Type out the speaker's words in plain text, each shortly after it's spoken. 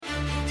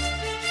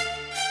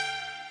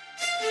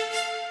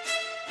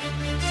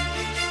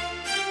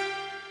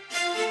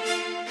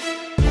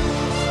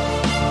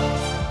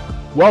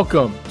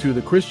Welcome to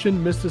the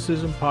Christian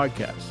Mysticism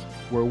Podcast,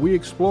 where we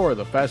explore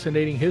the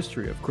fascinating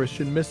history of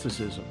Christian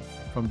mysticism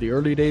from the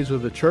early days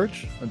of the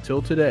church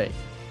until today.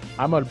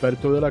 I'm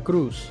Alberto de la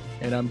Cruz,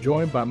 and I'm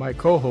joined by my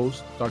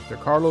co-host, Dr.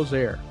 Carlos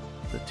Ayer,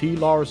 the T.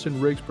 Lawson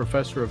Riggs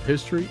Professor of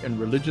History and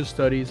Religious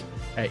Studies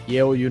at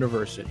Yale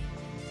University.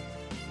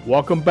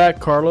 Welcome back,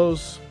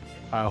 Carlos.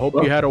 I hope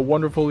you had a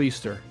wonderful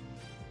Easter.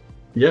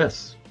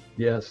 Yes.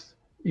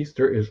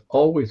 Easter is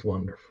always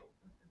wonderful,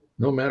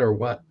 no matter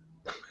what.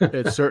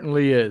 It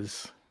certainly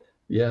is.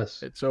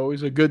 Yes. It's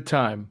always a good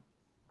time.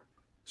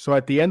 So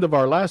at the end of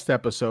our last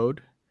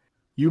episode,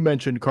 you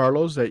mentioned,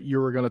 Carlos, that you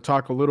were going to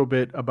talk a little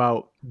bit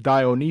about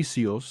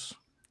Dionysios.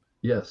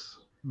 Yes.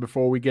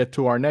 Before we get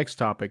to our next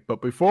topic.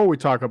 But before we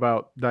talk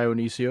about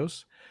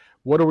Dionysios,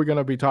 what are we going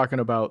to be talking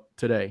about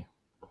today?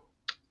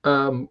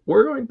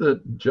 We're going to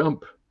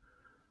jump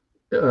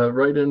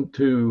right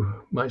into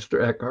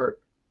Meister Eckhart,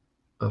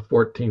 a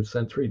 14th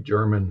century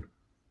German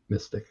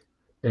mystic.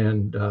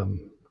 And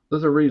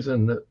there's a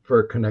reason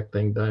for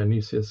connecting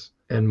Dionysius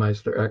and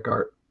Meister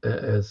Eckhart,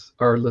 as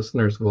our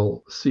listeners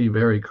will see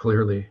very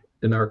clearly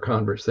in our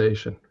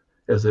conversation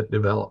as it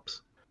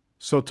develops.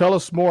 So tell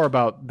us more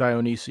about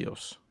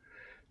Dionysios.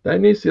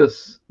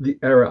 Dionysius the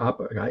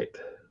Areopagite,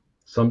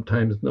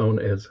 sometimes known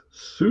as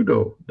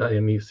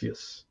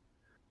Pseudo-Dionysius.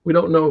 We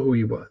don't know who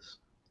he was.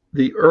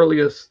 The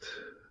earliest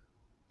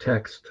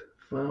text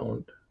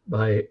found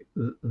by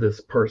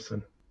this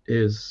person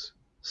is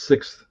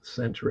 6th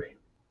century.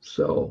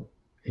 So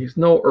he's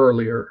no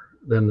earlier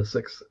than the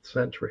 6th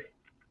century.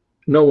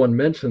 No one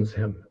mentions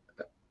him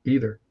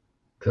either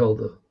till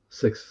the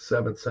 6th,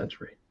 7th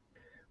century.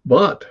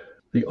 But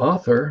the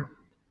author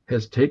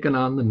has taken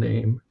on the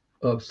name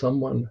of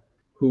someone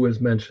who is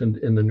mentioned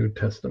in the New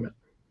Testament.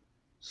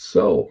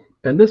 So,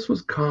 and this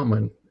was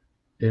common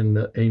in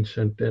the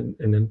ancient and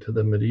into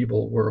the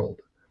medieval world,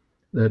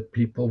 that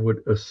people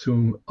would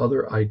assume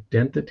other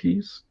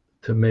identities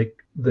to make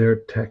their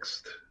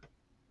text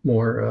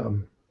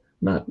more,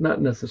 not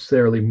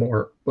necessarily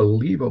more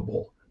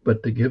believable,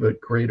 but to give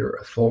it greater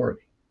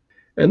authority.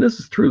 And this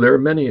is true. There are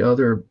many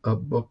other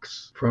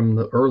books from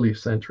the early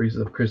centuries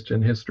of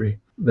Christian history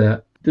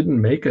that didn't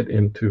make it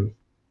into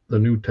the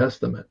New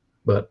Testament.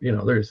 But, you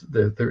know, there's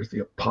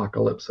the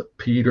Apocalypse of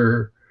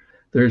Peter.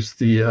 There's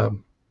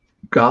the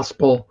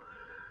Gospel.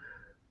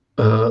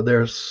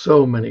 There's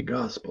so many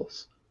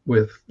Gospels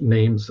with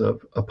names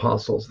of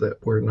apostles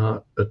that were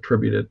not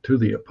attributed to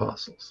the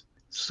apostles.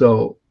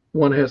 So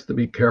one has to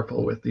be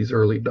careful with these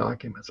early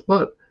documents.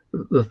 But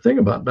the thing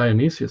about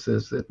Dionysius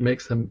is it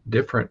makes him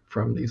different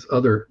from these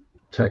other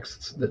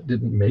texts that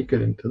didn't make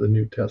it into the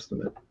New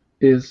Testament,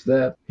 is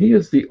that he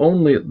is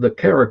the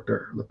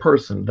character, the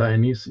person,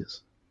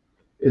 Dionysius,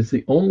 is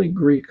the only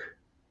Greek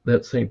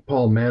that St.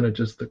 Paul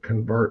manages to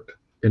convert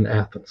in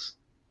Athens.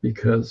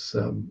 Because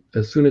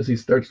as soon as he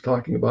starts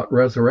talking about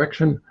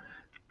resurrection,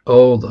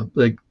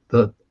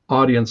 the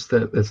audience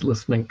that is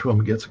listening to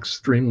him gets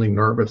extremely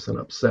nervous and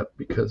upset,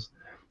 because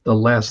the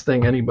last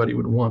thing anybody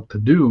would want to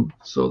do,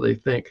 so they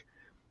think,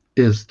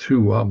 is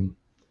to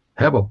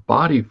have a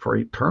body for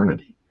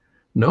eternity.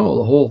 No,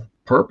 the whole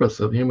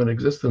purpose of human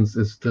existence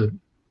is to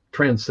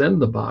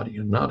transcend the body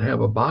and not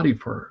have a body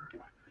for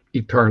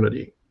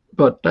eternity.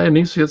 But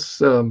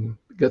Dionysius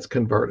gets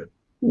converted.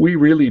 We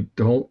really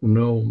don't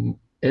know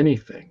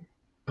anything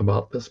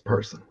about this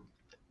person,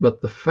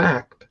 but the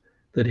fact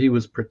that he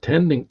was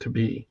pretending to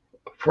be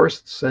a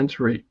first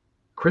century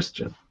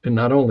Christian, and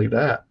not only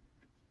that,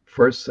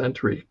 first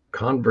century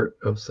convert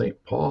of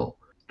St. Paul,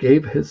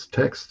 gave his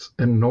texts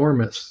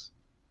enormous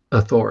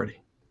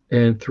authority.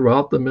 And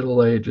throughout the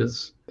Middle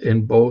Ages,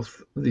 in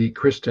both the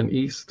Christian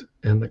East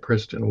and the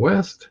Christian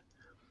West,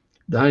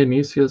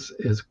 Dionysius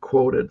is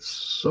quoted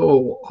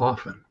so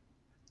often.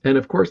 And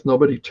of course,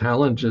 nobody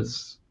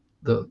challenges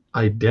the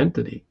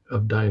identity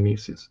of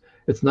Dionysius.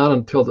 It's not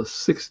until the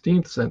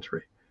 16th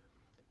century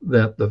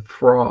that the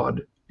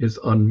fraud is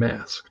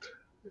unmasked.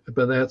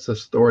 But that's a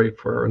story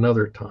for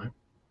another time,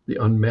 the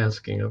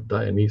unmasking of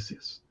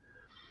Dionysius.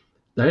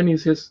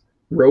 Dionysius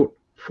wrote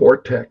 4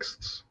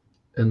 texts,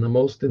 and the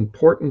most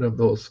important of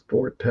those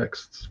 4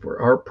 texts for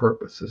our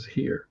purposes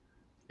here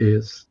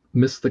is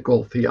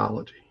Mystical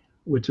Theology,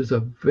 which is a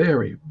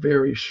very,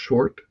 very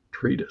short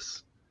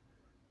treatise.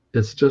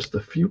 It's just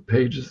a few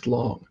pages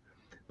long,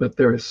 but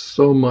there is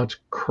so much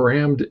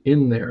crammed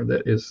in there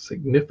that is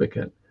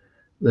significant,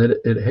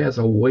 that it has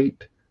a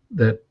weight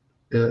that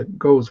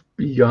goes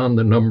beyond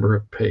the number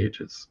of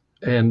pages.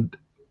 And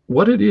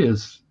what it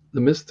is, the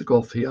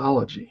Mystical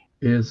Theology,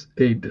 is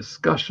a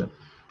discussion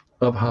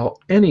of how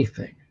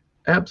anything,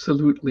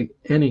 absolutely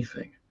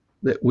anything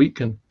that we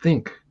can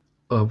think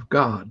of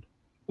God,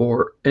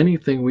 or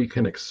anything we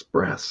can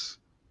express,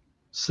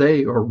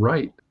 say, or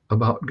write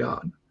about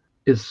God,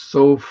 is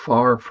so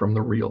far from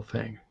the real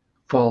thing,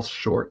 falls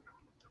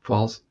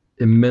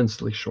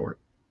immensely short.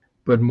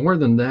 But more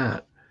than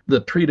that,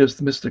 the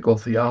treatise Mystical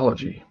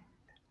Theology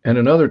and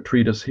another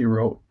treatise he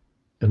wrote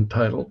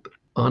entitled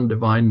On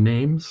Divine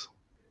Names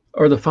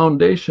are the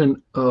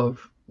foundation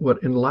of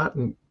what in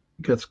Latin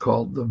gets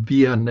called the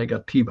via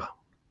negativa,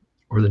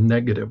 or the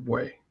negative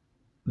way.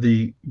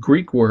 The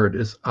Greek word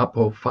is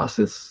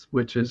apophasis,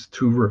 which is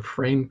to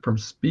refrain from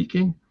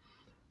speaking.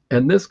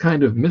 And this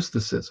kind of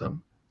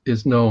mysticism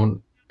is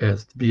known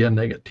as via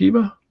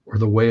negativa, or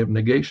the way of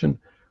negation,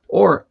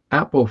 or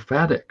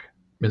apophatic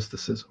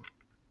mysticism.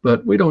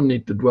 But we don't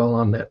need to dwell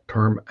on that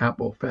term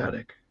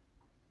apophatic.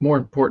 More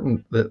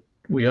important that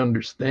we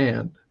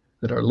understand,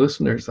 that our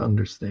listeners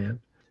understand,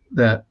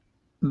 that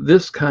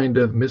this kind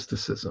of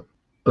mysticism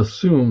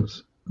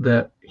assumes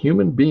that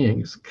human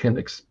beings can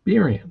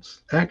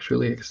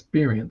actually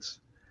experience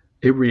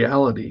a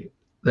reality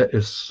that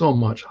is so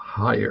much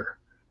higher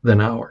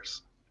than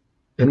ours.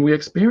 And we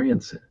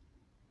experience it.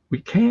 We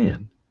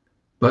can.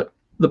 But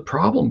the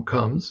problem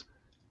comes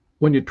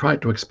when you try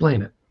to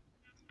explain it,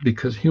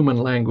 because human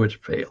language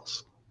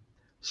fails.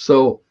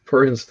 So,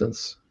 for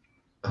instance,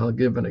 I'll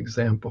give an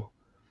example.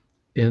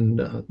 In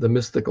the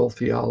mystical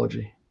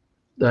theology,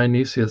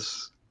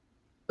 Dionysius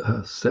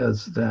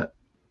says that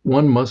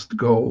one must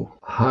go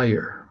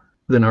higher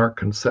than our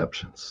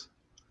conceptions.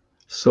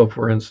 So,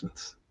 for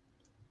instance,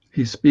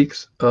 he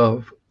speaks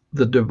of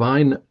the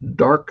divine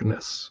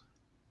darkness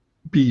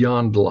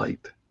beyond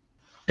light.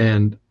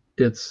 And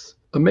it's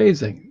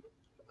amazing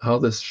how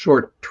this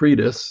short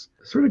treatise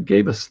sort of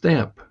gave a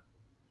stamp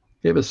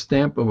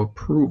of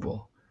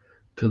approval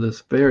to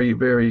this very,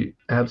 very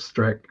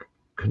abstract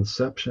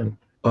conception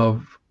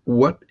of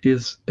what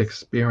is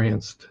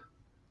experienced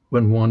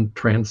when one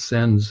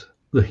transcends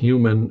the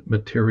human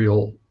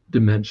material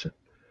dimension.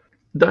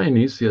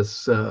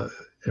 Dionysius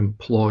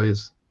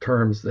employs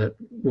terms that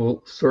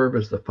will serve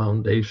as the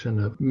foundation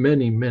of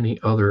many, many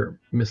other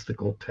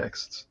mystical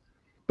texts.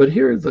 But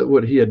here's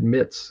what he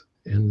admits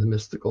in the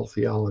mystical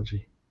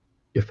theology.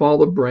 If all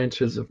the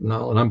branches of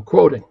knowledge, and I'm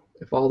quoting,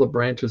 if all the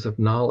branches of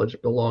knowledge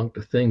belong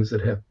to things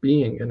that have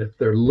being, and if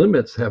their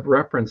limits have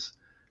reference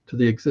to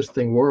the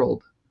existing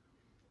world,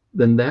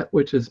 then that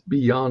which is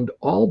beyond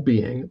all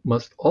being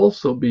must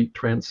also be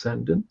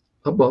transcendent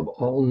above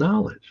all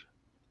knowledge.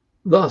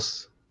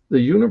 Thus, the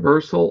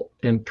universal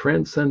and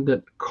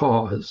transcendent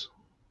cause,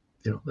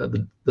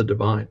 the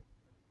divine,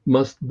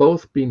 must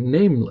both be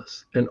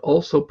nameless and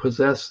also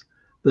possess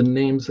the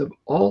names of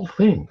all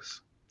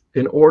things,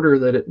 in order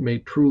that it may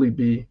truly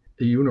be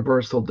the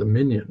universal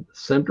dominion,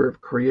 center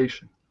of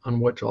creation, on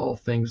which all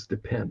things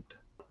depend.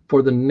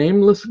 For the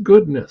nameless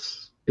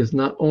goodness is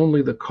not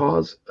only the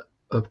cause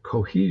of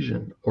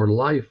cohesion or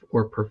life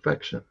or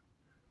perfection,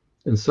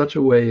 in such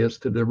a way as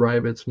to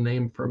derive its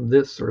name from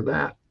this or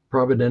that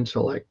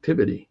providential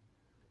activity.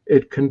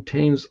 It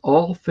contains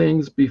all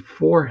things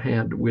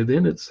beforehand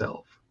within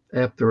itself,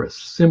 after a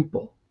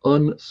simple,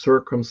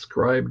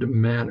 uncircumscribed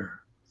manner,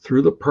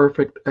 through the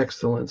perfect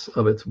excellence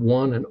of its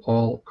one and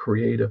all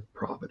creative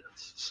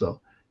providence.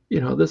 So,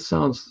 this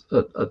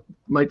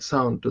might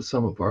sound to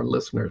some of our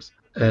listeners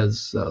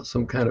as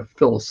some kind of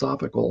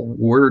philosophical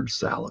word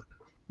salad,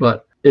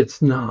 but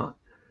it's not.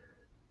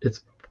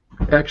 It's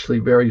actually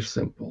very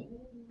simple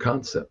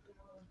concept.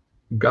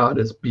 God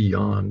is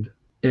beyond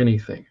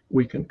anything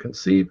we can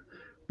conceive,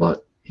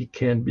 but he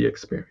can be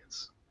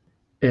experienced.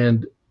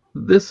 And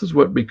this is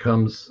what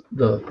becomes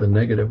the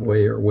negative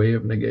way, or way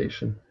of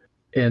negation.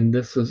 And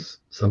this is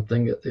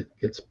something that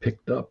gets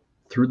picked up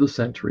through the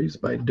centuries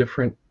by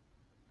different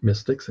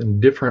mystics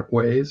in different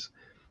ways.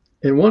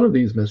 And one of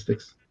these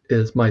mystics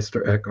is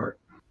Meister Eckhart.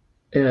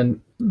 And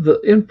the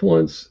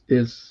influence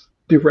is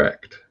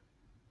direct,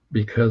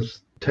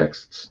 because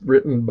texts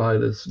written by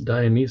this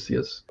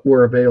Dionysius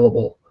were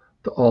available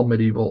to all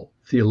medieval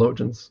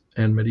theologians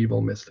and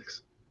medieval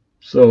mystics.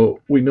 So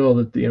we know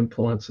that the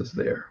influence is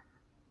there.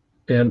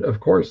 And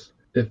of course,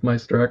 if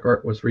Meister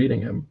Eckhart was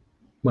reading him,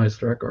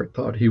 Meister Eckhart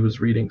thought he was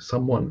reading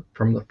someone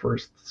from the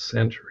 1st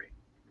century,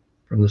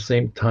 from the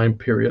same time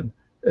period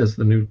as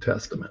the New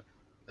Testament.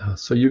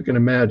 So you can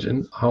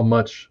imagine how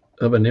much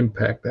of an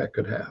impact that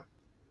could have.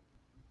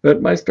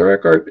 But Meister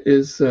Eckhart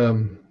is,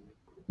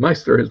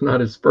 Meister is not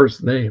his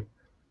first name.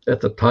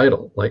 That's a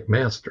title, like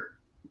Master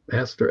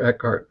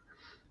Eckhart.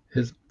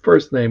 His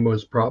first name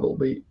was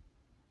probably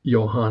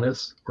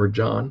Johannes or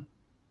John,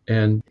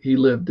 and he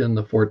lived in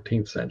the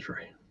 14th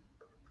century.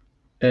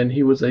 And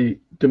he was a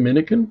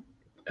Dominican,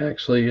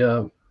 actually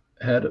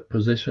had a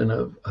position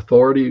of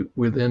authority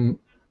within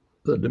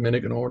the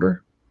Dominican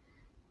order.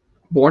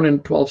 Born in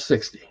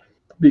 1260,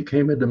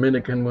 became a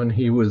Dominican when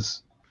he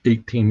was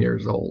 18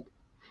 years old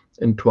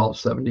in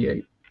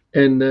 1278.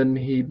 And then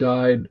he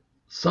died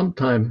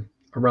sometime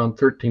around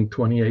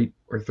 1328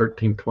 or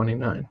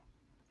 1329.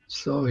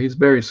 So he's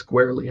very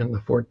squarely in the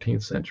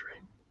 14th century.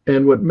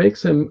 And what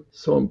makes him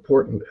so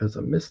important as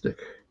a mystic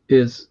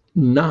is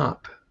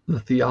not the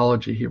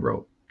theology he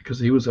wrote, because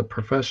he was a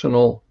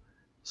professional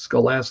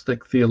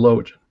scholastic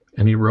theologian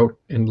and he wrote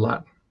in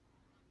Latin.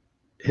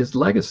 His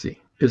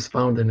legacy is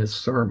found in his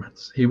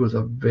sermons. He was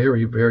a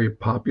very, very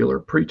popular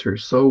preacher,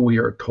 so we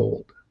are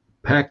told.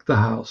 Packed the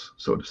house,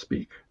 so to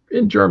speak,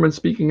 in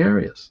German-speaking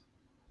areas.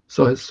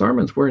 So his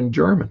sermons were in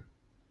German,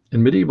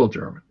 in medieval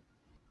German.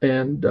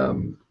 And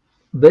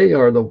they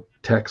are the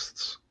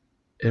texts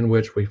in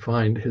which we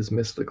find his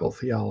mystical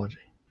theology.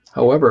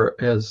 However,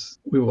 as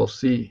we will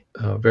see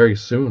very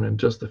soon in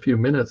just a few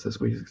minutes, as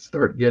we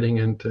start getting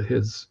into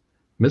his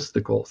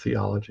mystical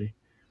theology,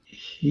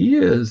 he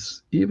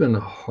is even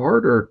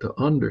harder to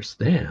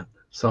understand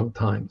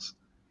sometimes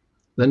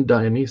than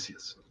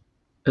Dionysius.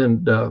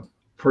 And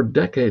for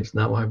decades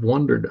now, I've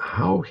wondered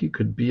how he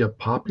could be a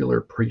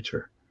popular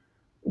preacher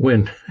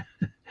when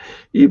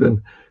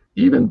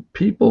even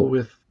people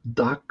with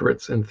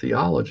doctorates in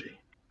theology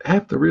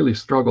have to really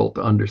struggle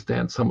to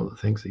understand some of the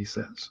things he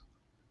says.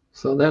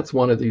 So that's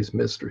one of these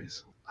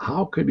mysteries.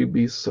 How could he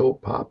be so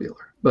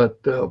popular? But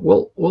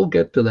we'll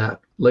get to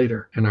that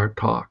later in our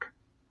talk.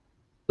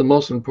 The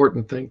most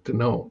important thing to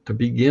know to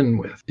begin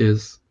with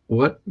is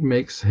what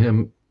makes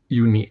him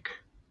unique.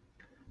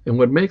 And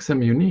what makes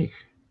him unique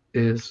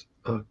is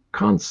a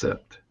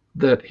concept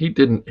that he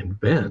didn't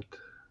invent.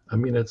 I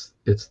mean,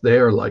 it's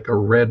there like a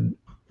red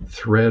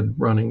thread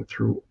running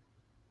through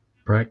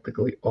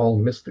practically all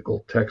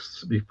mystical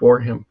texts before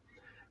him,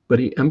 but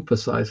he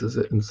emphasizes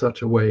it in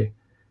such a way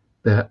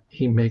that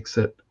he makes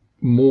it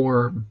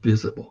more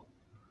visible,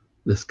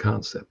 this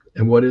concept.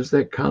 And what is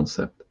that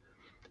concept?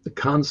 The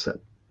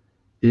concept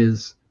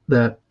is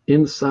that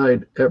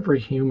inside every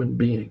human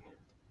being,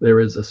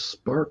 there is a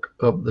spark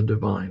of the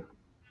divine,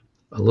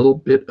 a little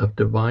bit of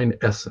divine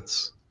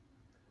essence.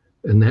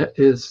 And that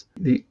is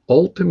the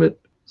ultimate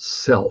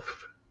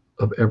self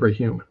of every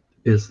human,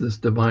 is this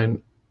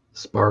divine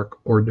spark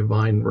or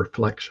divine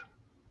reflection.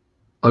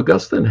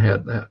 Augustine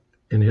had that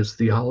in his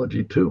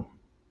theology too.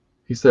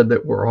 He said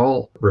that we're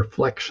all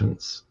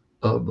reflections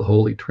of the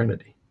Holy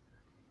Trinity.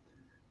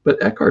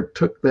 But Eckhart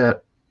took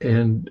that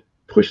and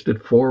pushed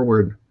it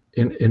forward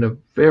in a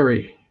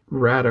very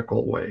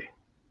radical way.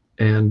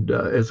 And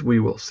as we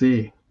will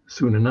see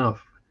soon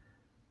enough,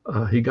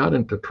 he got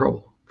into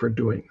trouble for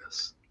doing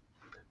this.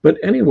 But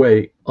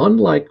anyway,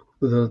 unlike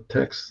the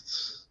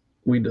texts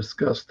we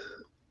discussed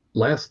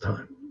last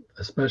time,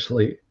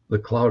 especially the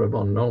Cloud of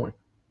Unknowing,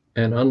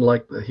 and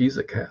unlike the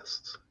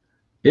Hesychasts,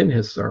 in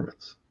his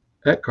sermons,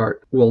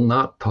 Eckhart will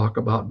not talk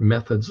about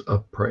methods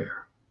of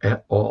prayer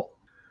at all.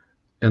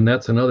 And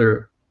that's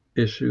another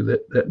issue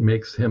that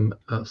makes him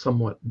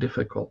somewhat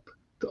difficult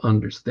to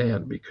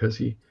understand, because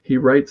he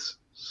writes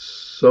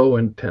so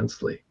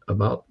intensely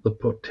about the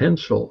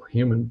potential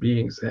human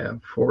beings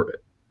have for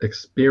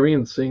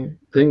experiencing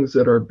things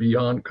that are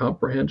beyond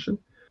comprehension,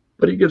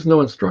 but he gives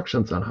no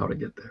instructions on how to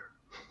get there.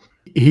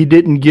 He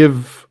didn't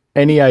give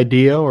any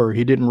idea, or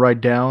he didn't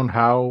write down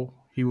how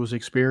he was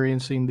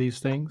experiencing these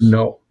things?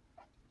 No.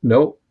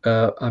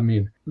 I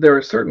mean, there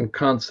are certain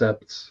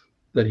concepts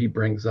that he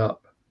brings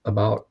up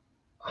about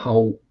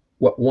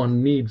what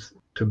one needs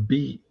to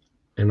be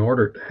in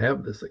order to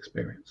have this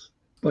experience.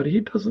 But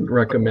he doesn't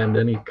recommend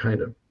any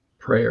kind of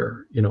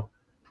prayer,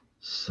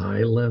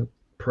 silent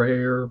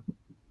prayer,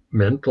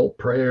 mental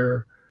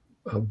prayer,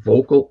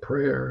 vocal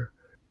prayer,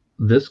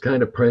 this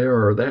kind of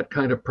prayer or that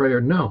kind of prayer.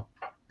 No,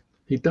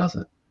 he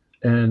doesn't.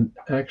 And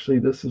actually,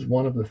 this is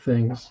one of the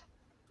things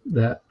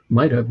that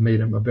might have made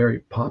him a very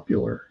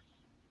popular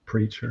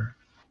preacher.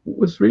 It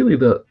was really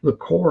the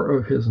core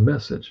of his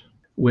message,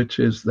 which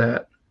is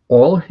that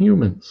all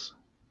humans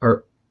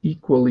are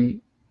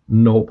equally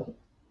noble.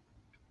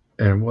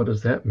 And what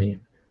does that mean?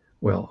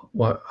 Well,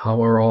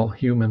 how are all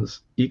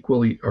humans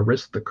equally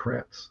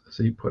aristocrats, as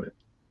he put it?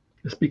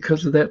 It's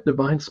because of that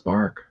divine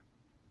spark,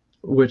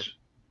 which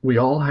we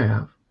all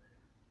have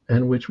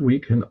and which we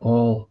can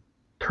all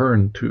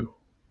turn to.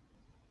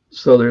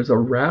 So there's a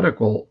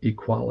radical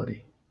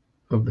equality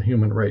of the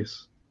human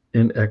race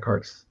in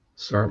Eckhart's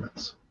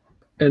sermons.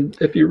 And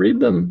if you read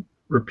them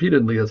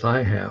repeatedly, as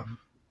I have,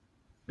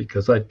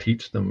 because I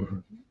teach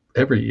them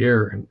every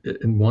year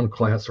in one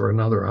class or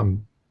another,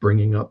 I'm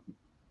bringing up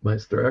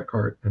Meister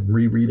Eckhart and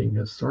rereading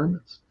his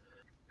sermons.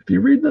 If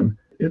you read them,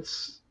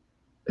 it's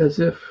as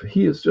if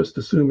he is just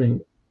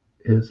assuming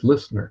his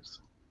listeners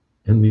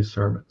in these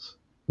sermons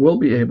will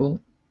be able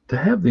to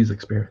have these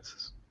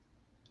experiences.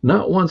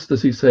 Not once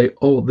does he say,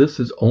 oh, this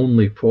is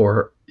only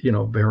for,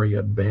 very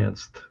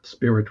advanced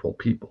spiritual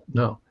people.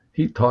 No,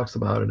 he talks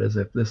about it as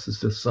if this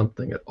is just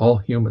something that all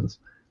humans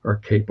are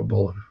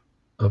capable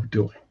of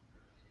doing.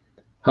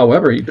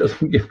 However, he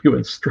doesn't give you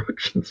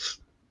instructions.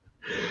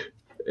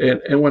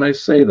 And when I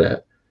say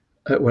that,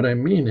 what I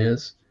mean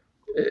is,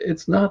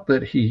 it's not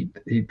that he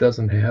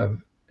doesn't have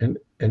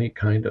any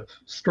kind of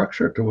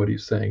structure to what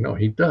he's saying. No,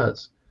 he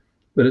does.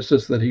 But it's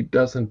just that he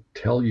doesn't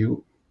tell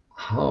you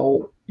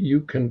how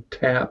you can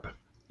tap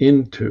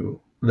into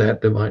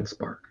that divine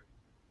spark.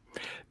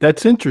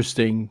 That's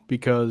interesting,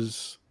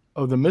 because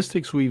of the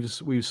mystics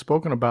we've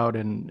spoken about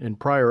in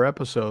prior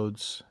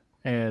episodes,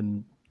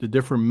 and the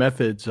different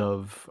methods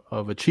of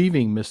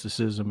achieving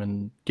mysticism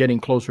and getting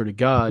closer to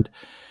God.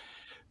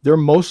 They're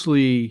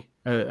mostly,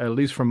 at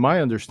least from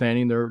my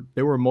understanding,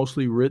 they were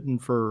mostly written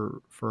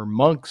for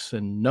monks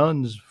and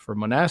nuns, for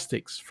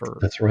monastics,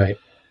 That's right,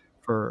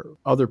 for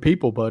other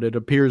people. But it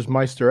appears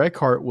Meister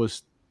Eckhart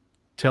was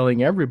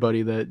telling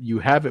everybody that you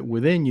have it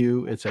within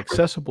you, it's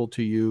accessible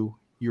to you,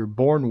 you're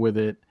born with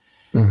it,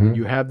 mm-hmm.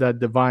 you have that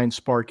divine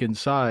spark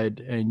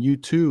inside, and you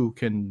too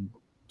can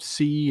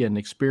see and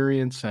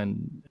experience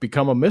and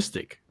become a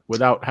mystic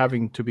without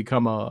having to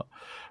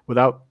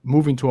without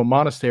moving to a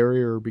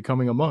monastery or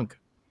becoming a monk.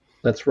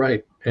 That's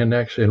right. And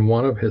actually, in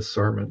one of his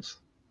sermons,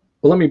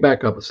 well, let me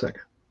back up a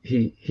second.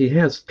 He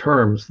has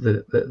terms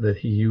that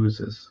he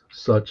uses,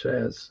 such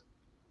as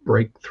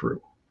breakthrough,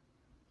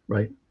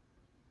 right?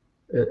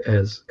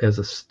 As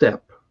a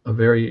step, a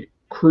very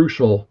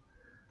crucial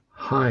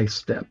high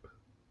step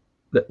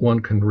that one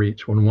can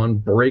reach when one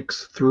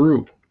breaks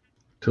through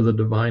to the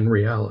divine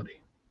reality.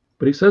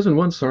 But he says in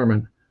one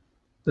sermon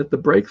that the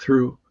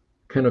breakthrough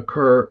can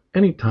occur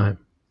anytime,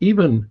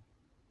 even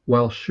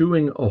while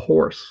shoeing a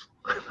horse.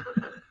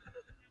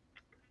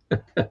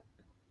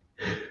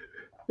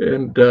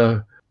 And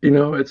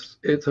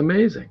it's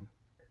amazing.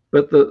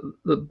 But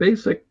the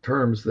basic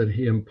terms that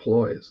he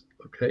employs,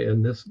 okay,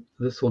 and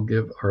this will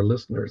give our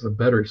listeners a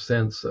better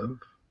sense of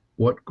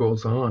what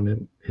goes on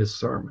in his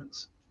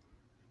sermons.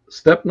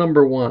 Step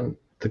number one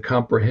to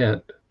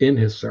comprehend in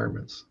his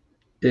sermons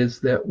is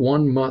that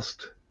one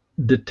must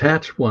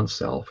detach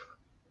oneself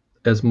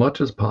as much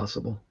as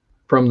possible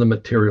from the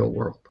material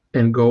world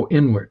and go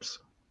inwards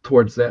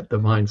towards that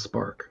divine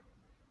spark.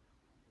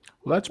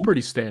 Well, that's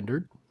pretty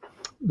standard.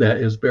 That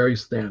is very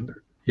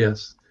standard,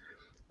 yes.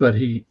 But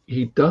he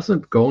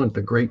doesn't go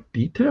into great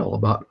detail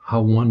about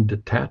how one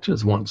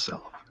detaches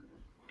oneself.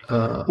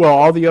 Well,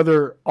 all the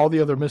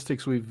other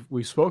mystics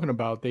we've spoken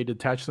about, they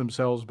detach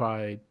themselves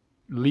by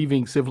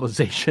leaving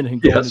civilization and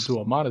going into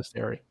a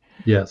monastery.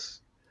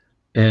 Yes,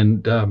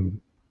 and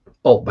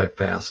by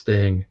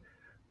fasting,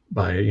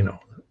 by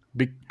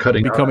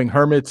becoming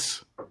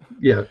hermits.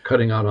 Yeah,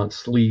 cutting out on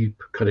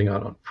sleep, cutting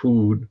out on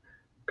food,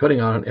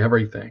 cutting out on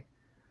everything.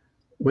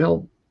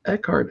 Well,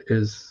 Eckhart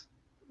is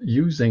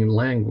using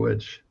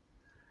language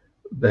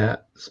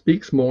that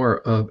speaks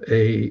more of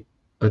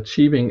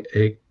achieving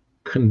a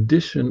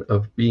condition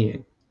of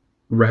being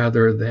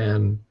rather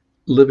than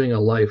living a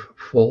life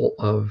full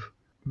of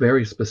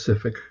very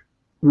specific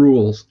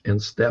rules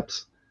and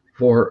steps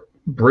for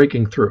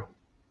breaking through.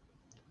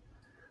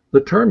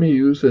 The term he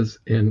uses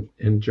in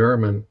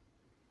German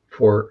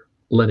for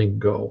letting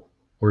go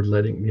or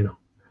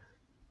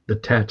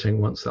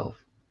detaching oneself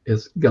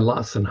is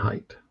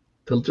Gelassenheit,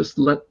 to just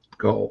let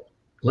go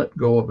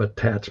of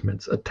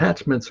attachments.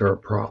 Attachments are a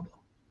problem.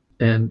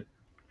 And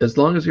as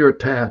long as you're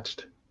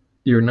attached,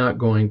 you're not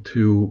going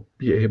to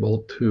be able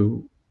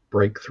to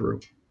break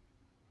through.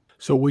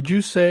 So would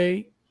you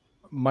say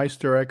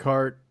Meister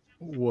Eckhart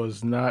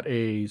was not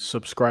a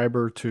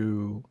subscriber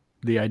to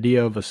the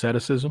idea of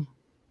asceticism?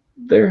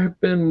 There have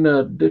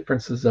been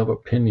differences of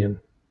opinion,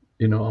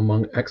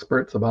 among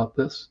experts about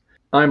this.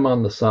 I'm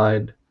on the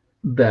side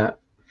that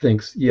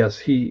thinks, yes,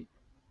 he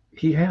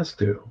has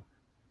to.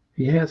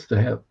 He has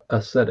to have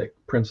ascetic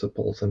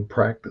principles and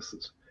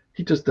practices.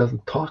 He just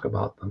doesn't talk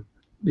about them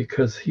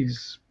because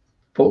he's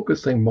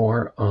focusing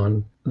more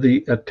on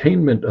the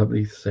attainment of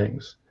these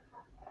things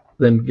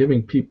than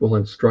giving people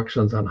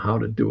instructions on how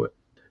to do it.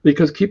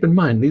 Because keep in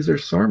mind, these are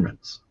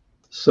sermons.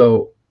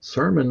 So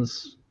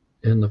sermons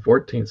in the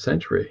 14th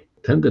century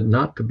tended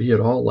not to be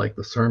at all like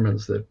the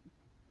sermons that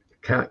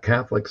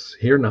Catholics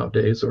hear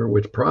nowadays, or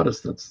which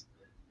Protestants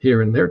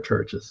hear in their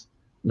churches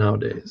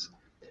nowadays.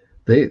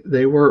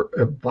 They were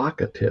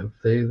evocative.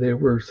 They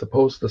were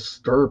supposed to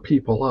stir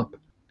people up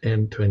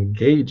and to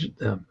engage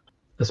them,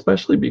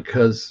 especially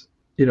because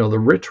the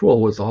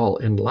ritual was all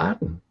in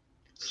Latin.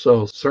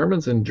 So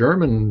sermons in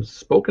German,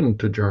 spoken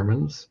to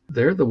Germans,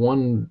 they're the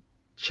one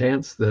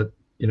chance that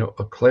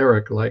a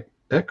cleric like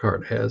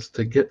Eckhart has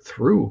to get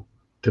through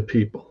to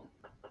people.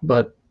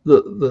 But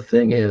the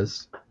thing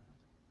is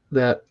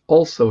that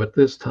also at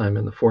this time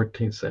in the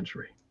 14th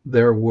century,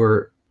 there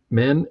were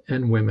men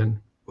and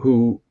women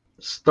who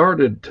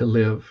started to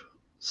live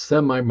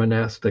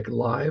semi-monastic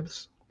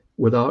lives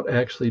without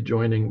actually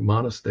joining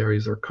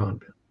monasteries or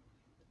convent.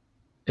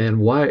 And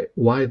why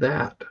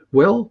that?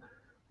 Well,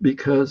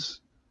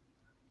 because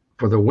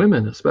for the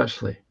women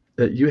especially,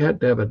 that you had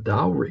to have a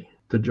dowry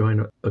to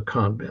join a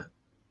convent.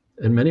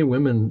 And many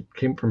women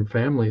came from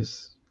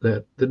families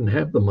that didn't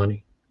have the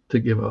money to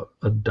give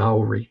a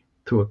dowry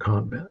to a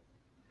convent.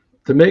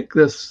 To make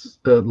this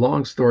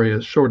long story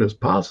as short as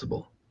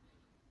possible,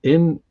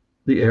 in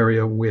the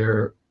area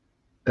where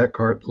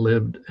Eckhart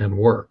lived and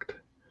worked,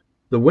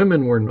 the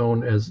women were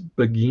known as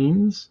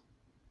beguines,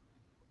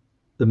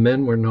 the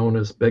men were known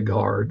as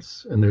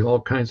begards, and there's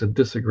all kinds of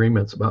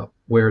disagreements about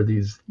where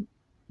these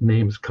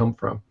names come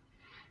from.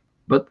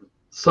 But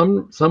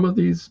some of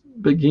these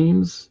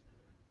beguines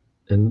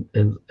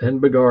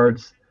and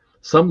begards,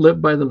 some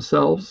lived by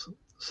themselves,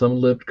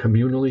 some lived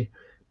communally,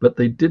 but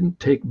they didn't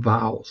take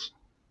vows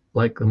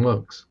like the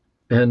monks,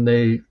 and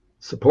they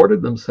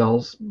supported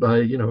themselves by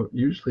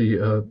usually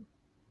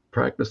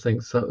practicing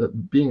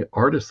being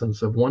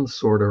artisans of one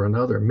sort or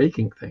another,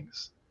 making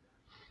things.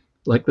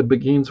 Like the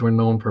beguines were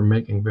known for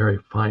making very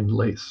fine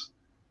lace.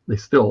 They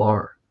still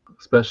are,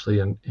 especially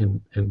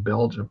in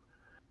Belgium.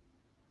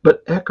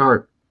 But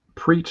Eckhart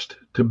preached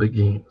to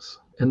beguines,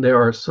 and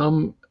there are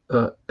some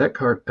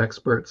Eckhart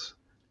experts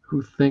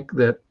who think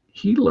that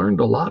he learned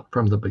a lot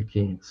from the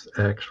beguines,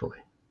 actually.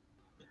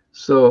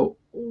 So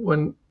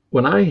when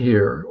I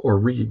hear or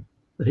read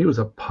that he was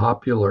a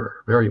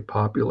popular, very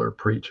popular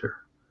preacher,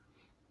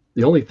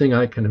 the only thing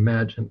I can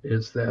imagine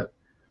is that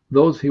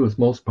those he was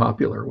most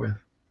popular with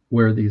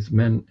were these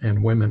men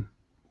and women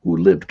who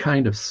lived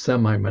kind of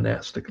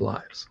semi-monastic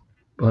lives.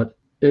 But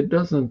that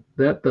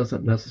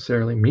doesn't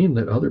necessarily mean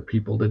that other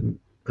people didn't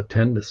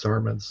attend the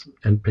sermons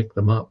and pick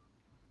them up.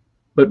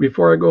 But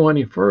before I go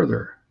any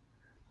further,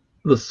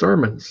 the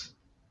sermons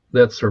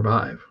that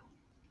survive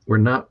were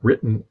not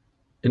written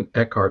in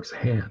Eckhart's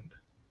hand.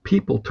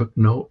 People took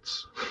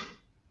notes.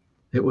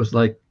 It was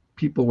like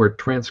people were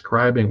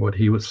transcribing what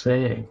he was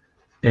saying.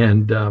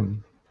 And,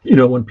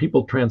 when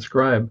people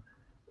transcribe,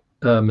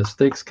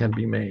 mistakes can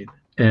be made.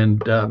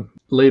 And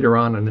later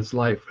on in his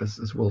life,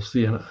 as we'll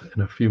see in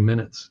a few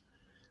minutes,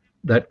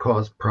 that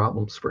caused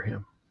problems for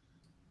him.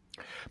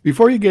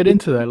 Before you get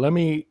into that, let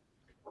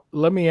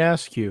me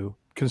ask you,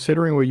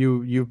 considering what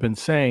you've been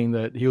saying,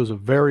 that he was a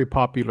very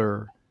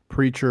popular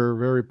preacher,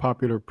 very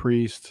popular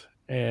priest,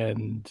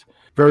 and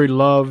very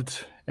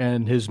loved,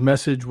 and his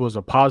message was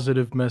a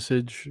positive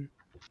message.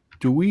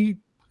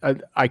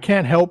 I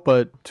can't help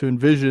but to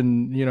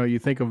envision, you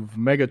think of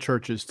mega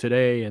churches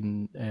today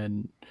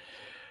and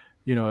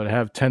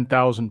have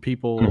 10,000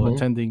 people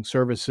attending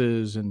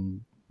services,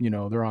 and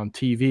they're on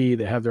TV,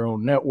 they have their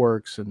own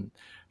networks, and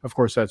of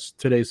course that's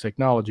today's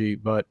technology.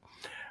 But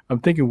I'm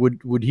thinking,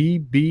 would he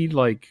be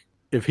like,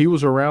 if he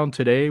was around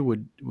today,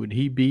 would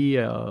he be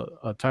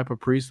a type of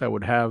priest that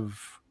would have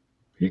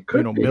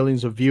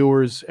millions of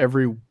viewers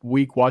every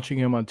week watching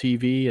him on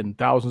TV and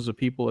thousands of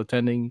people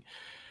attending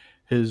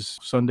his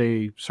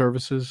Sunday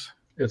services?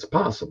 It's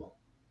possible.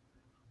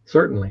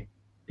 Certainly.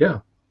 Yeah.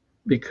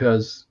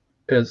 Because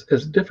as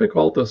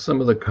difficult as some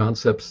of the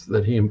concepts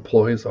that he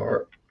employs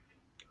are,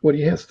 what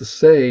he has to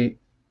say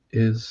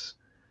is,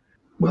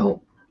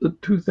 well, the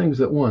two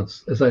things at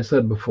once. As I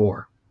said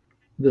before,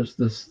 there's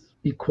this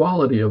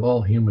equality of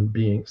all human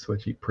beings,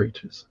 which he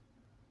preaches.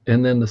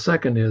 And then the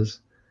second is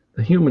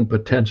the human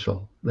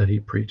potential that he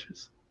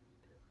preaches.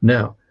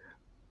 Now,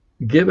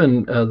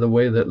 given the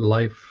way that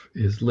life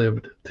is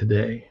lived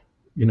today,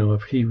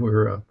 if he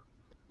were an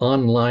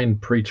online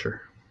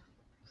preacher,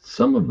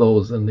 some of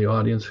those in the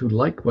audience who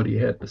liked what he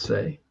had to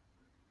say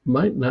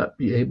might not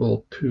be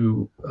able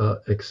to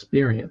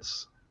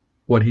experience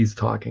what he's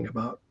talking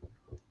about.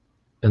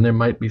 And there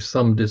might be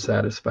some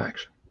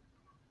dissatisfaction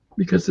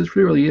because this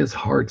really is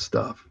hard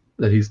stuff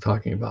that he's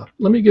talking about.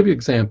 Let me give you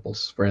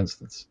examples. For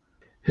instance,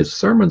 his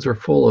sermons are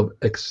full of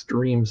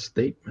extreme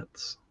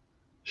statements,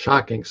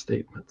 shocking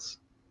statements.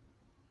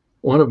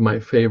 One of my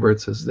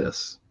favorites is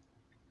this: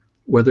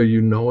 whether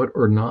you know it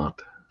or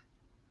not,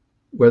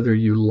 whether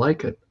you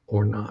like it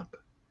or not,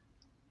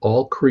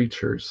 all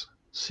creatures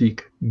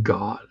seek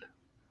God.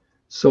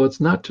 So it's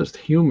not just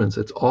humans,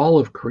 it's all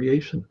of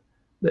creation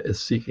that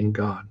is seeking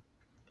God.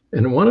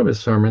 And in one of his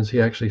sermons,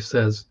 he actually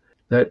says,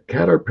 that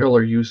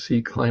caterpillar you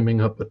see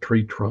climbing up a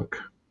tree trunk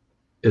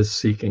is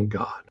seeking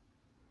God.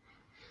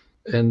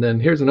 And then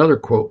here's another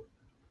quote: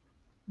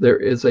 there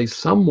is a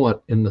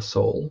somewhat in the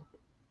soul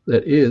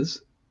that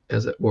is,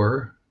 as it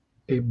were,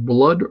 a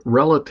blood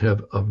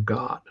relative of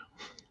God.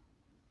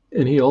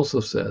 And he also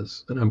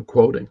says, and I'm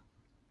quoting,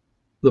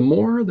 the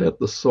more that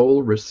the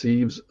soul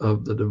receives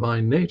of the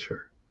divine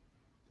nature,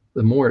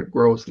 the more it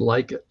grows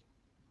like it,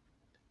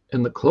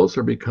 and the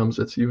closer becomes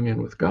its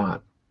union with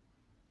God.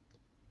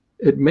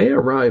 It may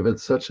arrive at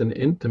such an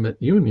intimate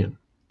union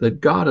that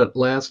God at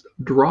last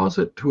draws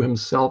it to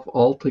himself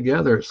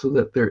altogether, so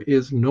that there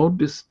is no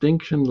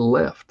distinction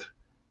left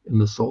in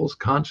the soul's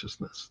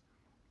consciousness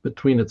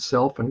between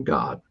itself and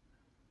God,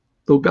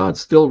 though God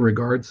still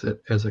regards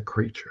it as a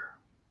creature.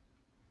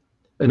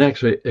 And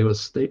actually, it was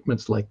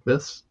statements like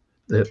this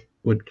that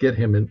would get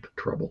him into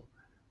trouble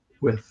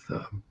with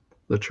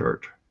the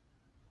church.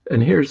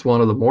 And here's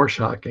one of the more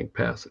shocking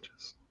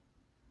passages.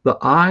 The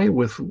eye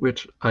with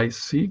which I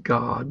see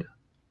God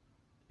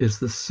is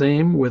the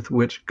same with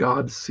which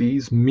God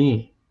sees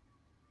me.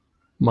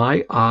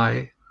 My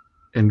eye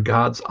and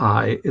God's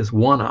eye is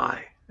one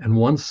eye and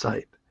one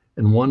sight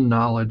and one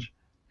knowledge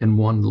and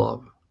one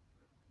love.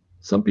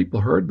 Some people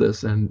heard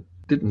this and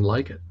didn't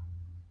like it.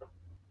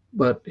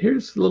 But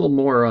here's a little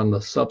more on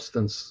the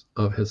substance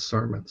of his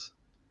sermons.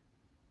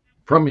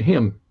 From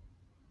him,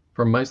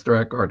 from Meister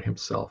Eckhart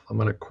himself, I'm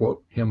going to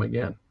quote him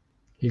again.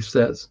 He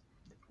says,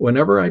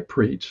 whenever I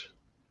preach,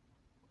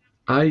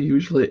 I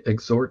usually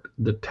exhort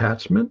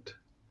detachment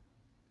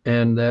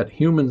and that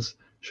humans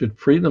should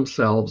free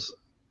themselves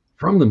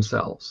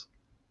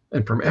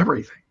and from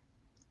everything.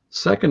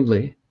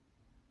 Secondly,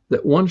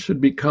 that one should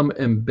become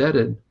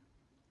embedded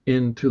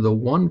into the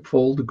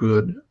onefold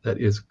good that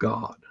is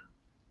God.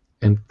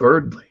 And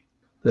thirdly,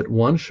 that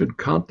one should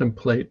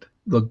contemplate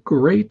the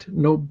great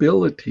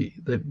nobility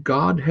that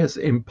God has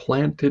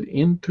implanted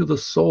into the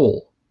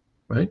soul,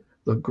 right?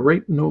 The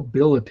great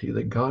nobility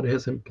that God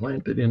has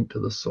implanted into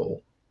the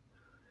soul,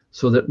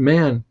 so that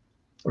man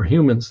or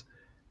humans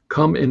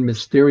come in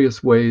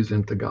mysterious ways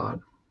into God.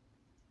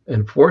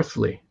 And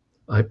fourthly,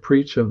 I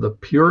preach of the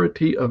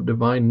purity of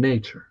divine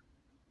nature,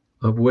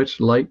 of which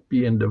light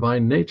be in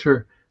divine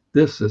nature,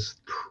 this is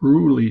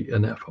truly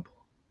ineffable.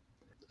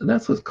 And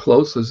that's as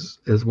close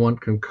as one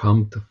can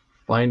come to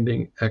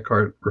finding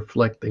Eckhart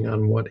reflecting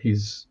on what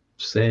he's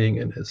saying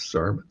in his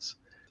sermons.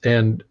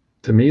 And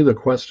to me, the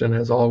question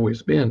has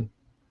always been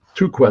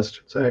two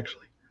questions,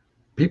 actually.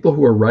 People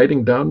who are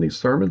writing down these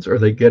sermons, are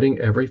they getting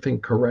everything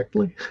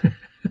correctly?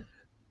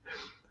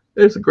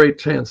 There's a great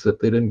chance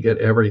that they didn't get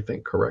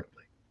everything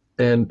correctly.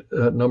 And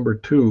number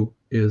two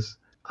is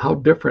how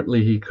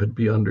differently he could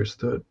be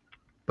understood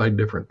by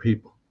different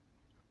people.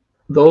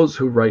 Those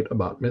who write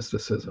about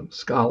mysticism,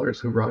 scholars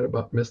who write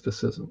about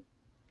mysticism,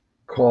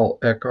 call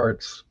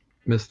Eckhart's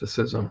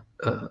mysticism,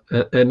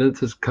 and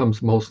this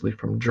comes mostly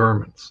from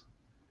Germans.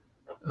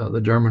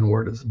 The German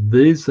word is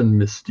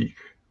Wesenmystik,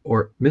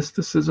 or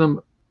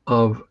mysticism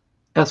of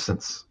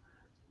essence,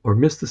 or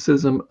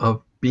mysticism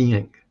of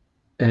being.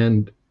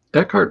 And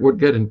Eckhart would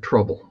get in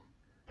trouble.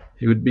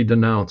 He would be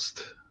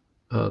denounced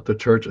to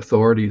church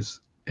authorities,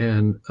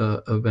 and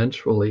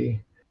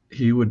eventually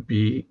he would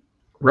be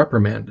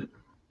reprimanded.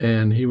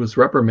 And he was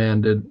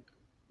reprimanded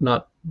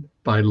not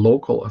by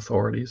local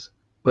authorities,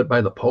 but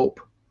by the Pope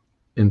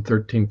in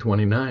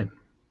 1329.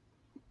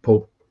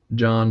 Pope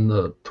John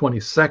the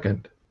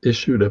 22nd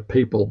issued a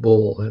papal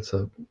bull, that's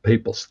a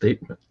papal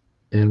statement,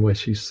 in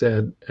which he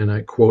said, and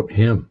I quote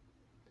him,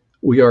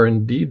 "We are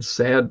indeed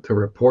sad to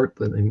report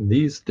that in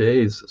these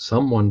days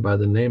someone by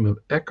the name of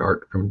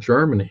Eckhart from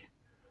Germany,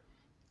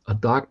 a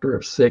doctor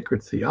of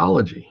sacred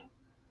theology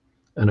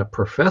and a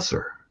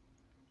professor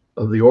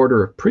of the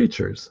order of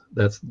preachers,"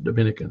 that's the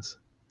Dominicans,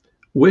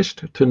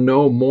 "wished to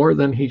know more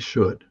than he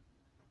should,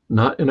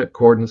 not in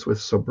accordance with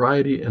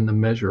sobriety and the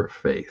measure of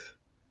faith.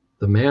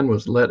 The man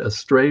was led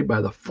astray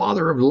by the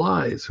father of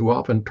lies, who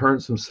often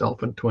turns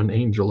himself into an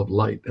angel of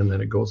light," and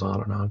then it goes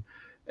on,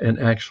 and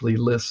actually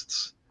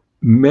lists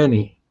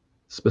many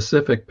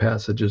specific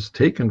passages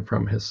taken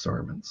from his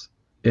sermons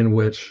in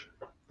which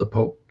the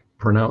Pope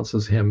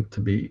pronounces him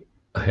to be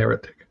a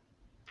heretic.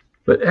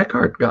 But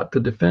Eckhart got to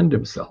defend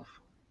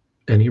himself,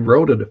 and he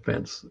wrote a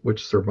defense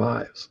which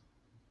survives.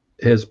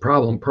 His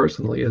problem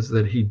personally is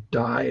that he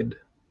died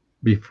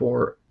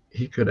before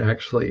he could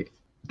actually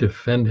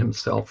defend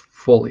himself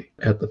fully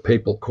at the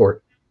papal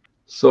court.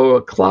 So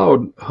a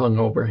cloud hung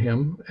over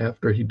him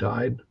after he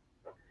died.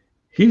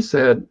 He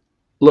said,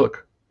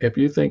 "Look, if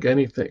you think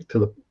anything,"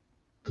 to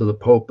the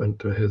Pope and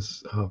to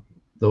his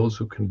those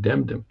who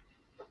condemned him,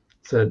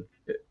 said,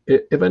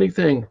 "If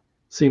anything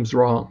seems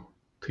wrong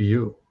to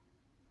you,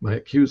 my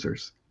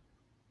accusers,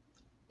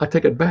 I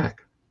take it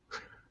back.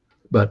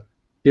 But,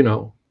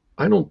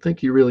 I don't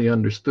think you really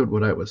understood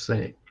what I was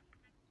saying."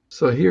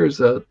 So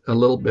here's a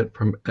little bit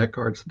from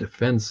Eckhart's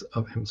defense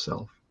of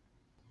himself.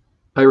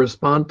 "I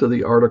respond to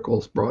the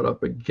articles brought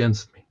up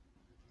against me.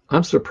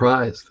 I'm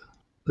surprised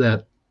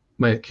that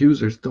my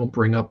accusers don't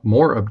bring up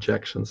more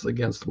objections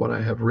against what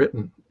I have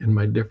written in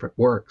my different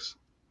works,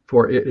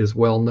 for it is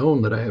well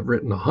known that I have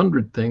written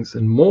 100 things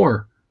and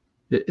more.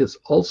 It is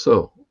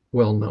also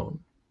well known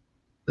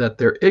that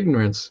their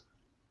ignorance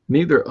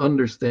neither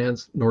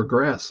understands nor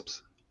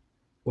grasps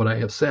what I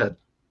have said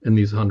in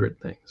these 100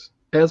 things.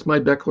 As my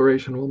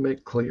declaration will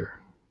make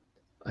clear,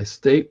 I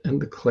state and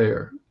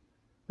declare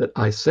that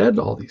I said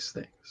all these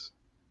things,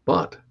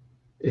 but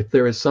if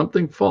there is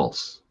something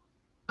false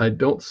I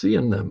don't see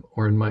in them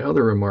or in my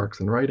other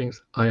remarks and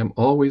writings, I am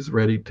always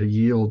ready to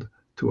yield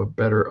to a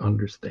better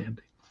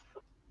understanding."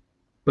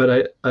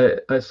 But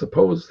I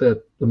suppose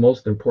that the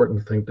most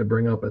important thing to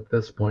bring up at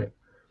this point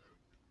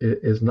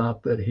is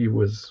not that he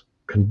was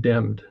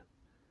condemned.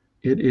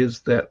 It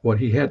is that what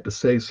he had to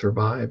say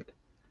survived,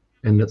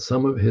 and that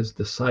some of his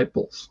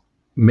disciples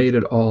made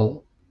it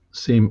all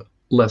seem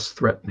less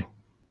threatening.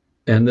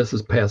 And this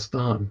is passed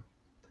on.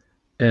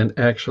 And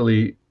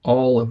actually,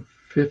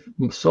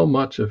 so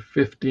much of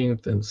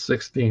 15th and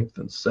 16th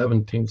and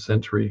 17th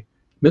century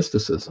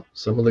mysticism,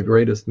 some of the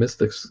greatest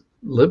mystics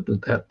lived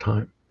at that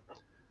time,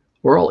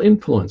 were all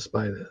influenced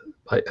by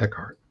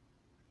Eckhart.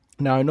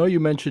 Now, I know you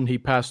mentioned he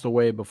passed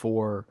away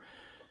before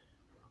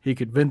he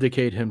could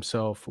vindicate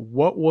himself.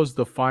 What was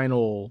the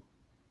final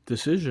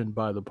decision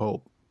by the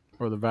Pope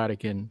or the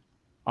Vatican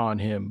on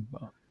him?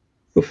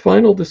 The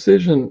final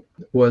decision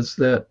was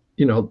that,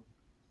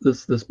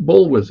 this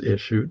bull was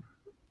issued,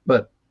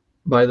 but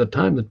by the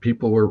time that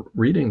people were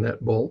reading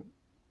that bull,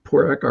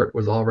 poor Eckhart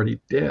was already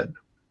dead.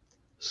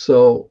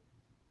 So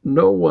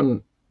no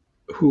one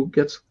who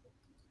gets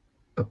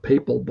a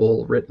papal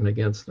bull written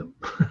against them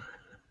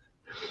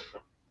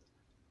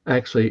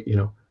actually,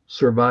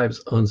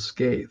 survives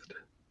unscathed.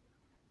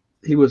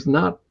 He was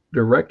not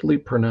directly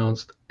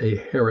pronounced a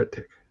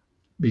heretic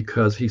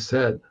because he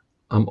said,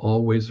 "I'm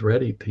always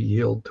ready to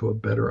yield to a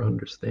better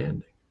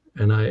understanding.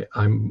 And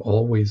I'm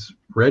always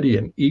ready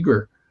and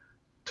eager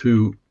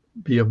to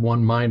be of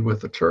one mind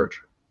with the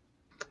church."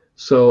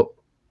 So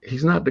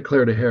he's not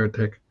declared a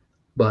heretic,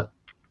 but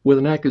with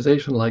an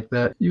accusation like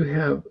that, you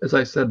have, as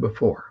I said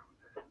before,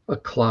 a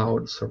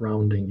cloud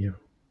surrounding you.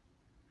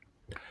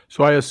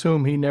 So I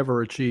assume he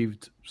never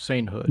achieved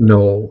sainthood.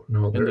 No,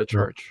 in the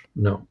church.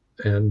 No.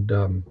 And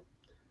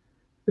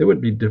it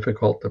would be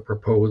difficult to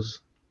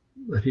propose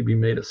that he be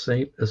made a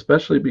saint,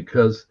 especially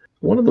because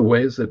one of the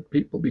ways that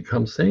people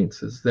become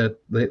saints is that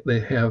they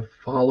have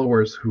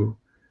followers who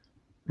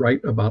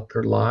write about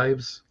their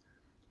lives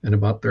and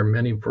about their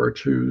many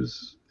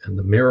virtues and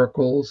the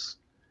miracles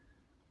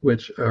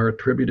which are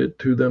attributed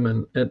to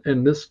them.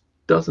 And this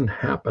doesn't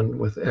happen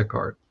with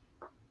Eckhart.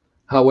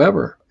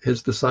 However,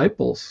 his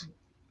disciples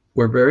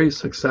were very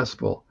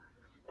successful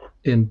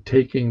in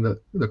taking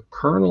the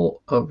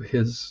kernel of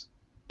his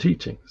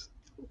teachings,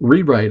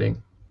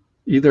 rewriting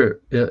either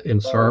in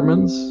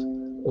sermons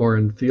or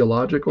in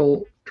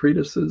theological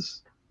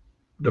treatises,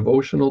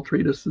 devotional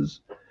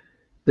treatises.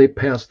 They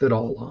passed it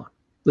all on.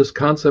 This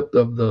concept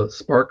of the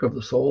spark of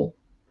the soul,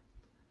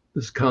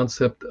 this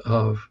concept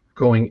of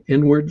going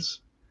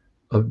inwards,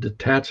 of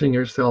detaching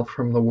yourself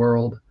from the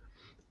world,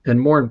 and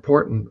more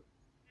important,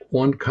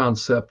 one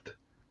concept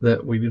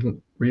that we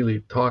didn't really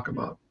talk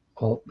about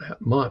all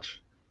that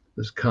much,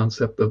 this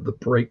concept of the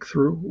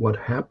breakthrough, what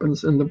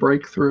happens in the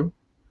breakthrough,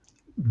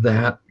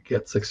 that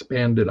gets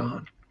expanded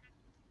on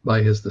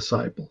by his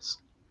disciples.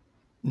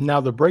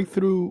 Now, the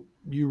breakthrough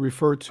you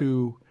refer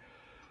to,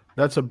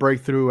 that's a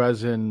breakthrough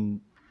as in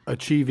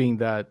achieving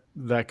that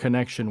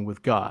connection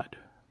with God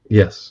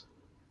Yes,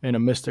 in a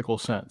mystical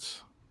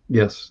sense.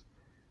 yes.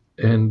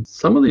 And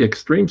some of the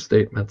extreme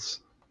statements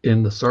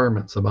in the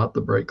sermons about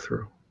the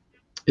breakthrough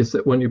is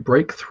that when you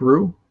break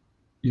through,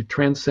 you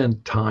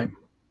transcend time.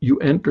 You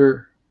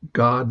enter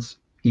God's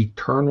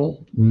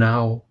eternal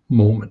now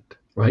moment,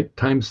 right?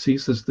 Time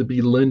ceases to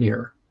be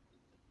linear.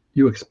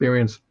 You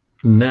experience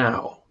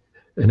now.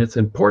 And it's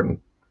important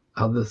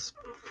how this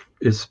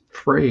is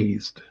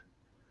phrased,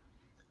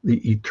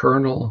 the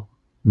eternal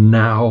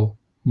now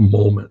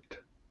moment.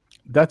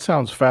 That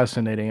sounds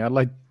fascinating. I'd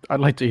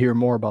like to hear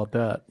more about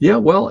that. Yeah,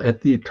 well,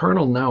 at the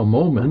eternal now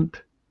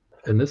moment,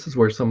 and this is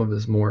where some of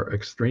his more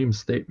extreme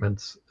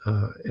statements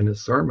in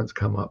his sermons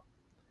come up.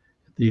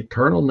 At the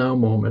eternal now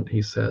moment,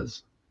 he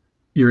says,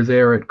 you're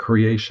there at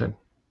creation,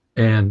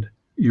 and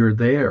you're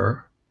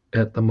there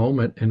at the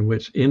moment in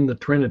which in the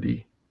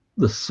Trinity,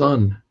 the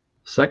Son,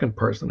 second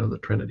person of the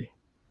Trinity,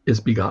 is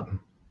begotten.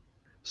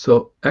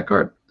 So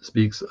Eckhart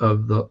speaks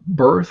of the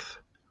birth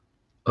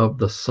of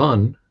the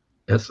Son,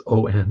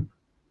 S-O-N,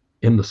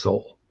 in the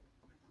soul.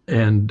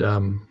 And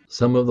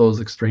some of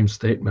those extreme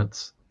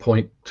statements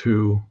point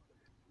to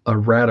a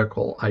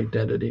radical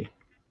identity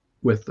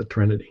with the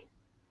Trinity.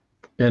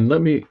 And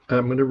I'm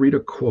going to read a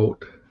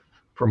quote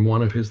from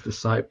one of his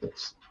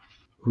disciples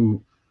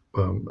who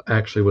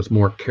actually was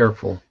more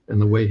careful in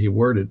the way he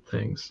worded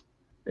things.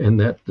 And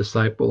that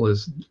disciple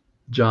is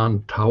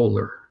John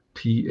Tauler,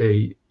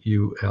 Tauler,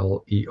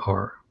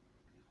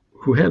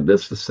 who had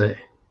this to say: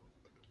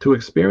 to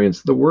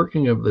experience the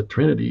working of the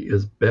Trinity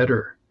is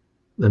better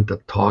than to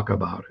talk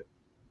about it.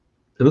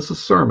 And this is a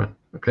sermon,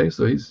 okay?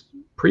 So he's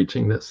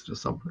preaching this to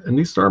someone. And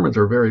these sermons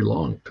are very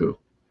long, too.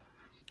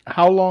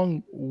 How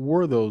long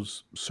were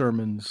those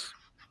sermons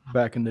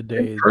back in the In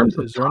day? terms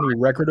of Is there any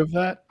record of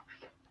that?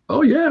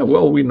 oh, yeah,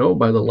 well, we know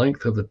by the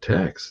length of the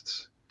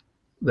texts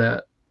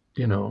that,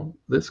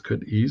 this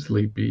could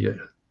easily be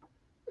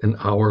an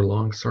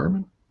hour-long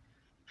sermon.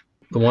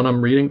 The one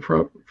I'm reading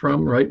from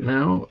right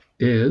now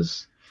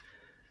is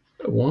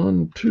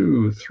 1,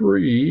 2,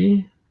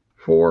 3,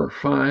 4,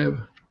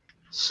 5,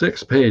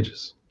 6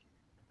 pages.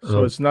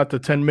 So it's not the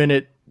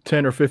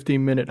 10 or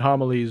 15-minute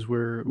homilies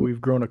we've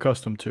grown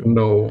accustomed to.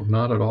 No,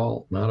 not at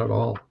all. Not at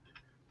all.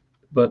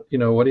 But,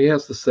 what he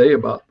has to say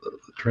about the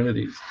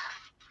Trinity is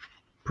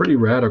pretty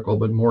radical,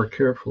 but more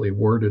carefully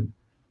worded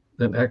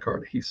than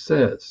Eckhart. He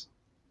says,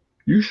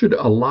 you should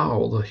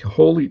allow the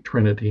Holy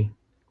Trinity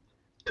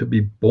to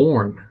be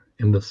born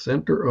in the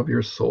center of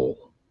your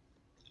soul,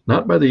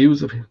 not by the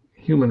use of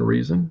human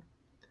reason,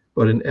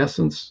 but in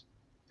essence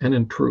and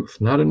in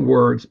truth, not in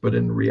words, but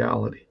in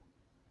reality.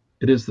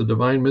 It is the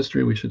divine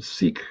mystery we should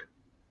seek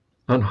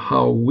on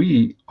how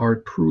we are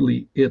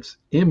truly its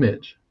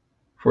image.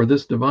 For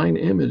this divine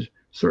image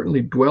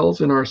certainly dwells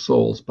in our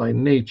souls by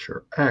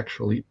nature,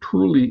 actually,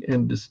 truly,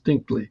 and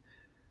distinctly,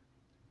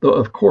 though,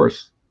 of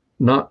course,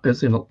 not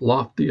as in a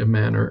lofty a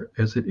manner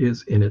as it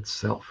is in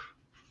itself.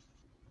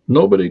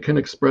 Nobody can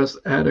express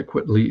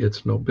adequately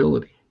its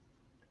nobility,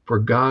 for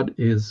God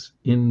is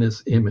in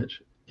this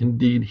image.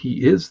 Indeed,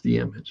 he is the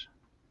image,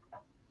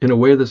 in a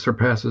way that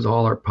surpasses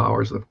all our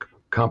powers of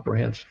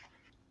comprehension.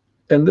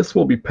 And this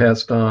will be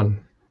passed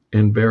on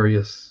in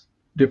various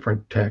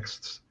different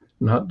texts,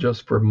 not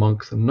just for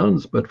monks and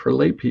nuns, but for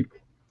lay people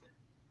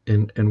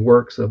in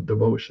works of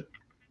devotion.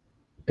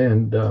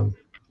 And,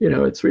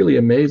 it's really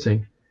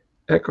amazing.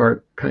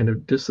 Eckhart kind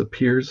of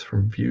disappears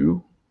from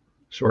view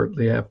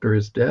shortly after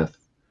his death,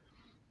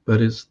 but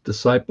his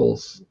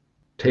disciples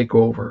take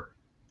over.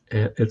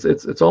 And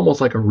it's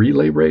almost like a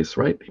relay race,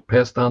 right? He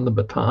passed on the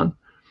baton,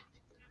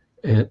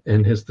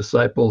 and his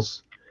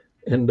disciples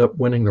end up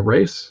winning the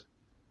race,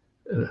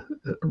 a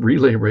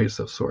relay race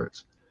of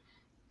sorts,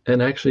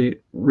 and actually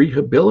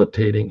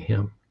rehabilitating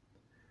him.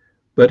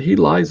 But he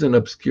lies in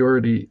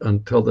obscurity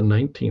until the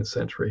 19th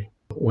century.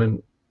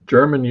 When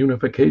German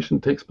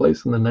unification takes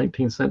place in the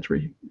 19th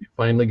century, you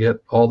finally get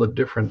all the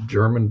different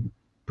German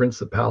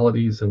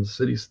principalities and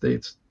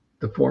city-states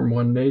to form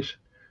one nation.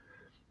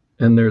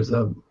 And there's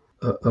a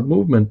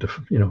movement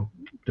to,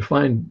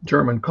 define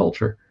German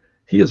culture.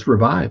 He is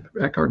revived.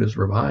 Eckhart is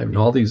revived, and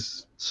all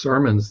these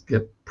sermons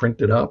get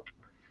printed up,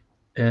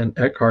 and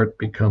Eckhart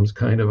becomes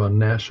kind of a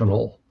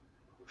national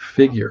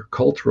figure,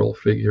 cultural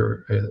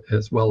figure,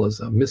 as well as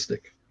a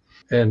mystic.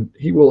 And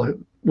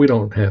we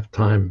don't have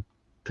time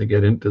to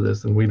get into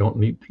this, and we don't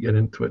need to get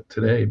into it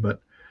today, but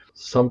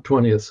some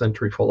 20th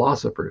century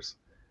philosophers,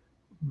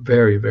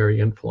 very, very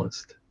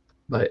influenced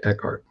by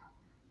Eckhart.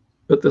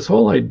 But this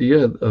whole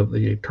idea of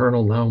the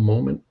eternal now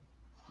moment,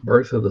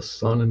 birth of the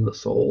sun in the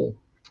soul,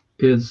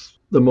 is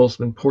the most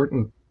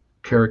important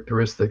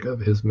characteristic of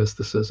his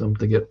mysticism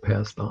to get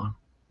passed on.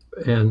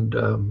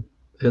 And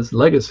his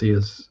legacy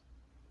is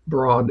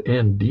broad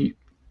and deep.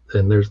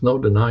 And there's no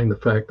denying the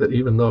fact that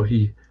even though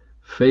he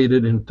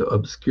faded into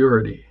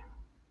obscurity,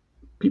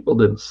 people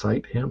didn't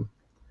cite him,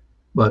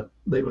 but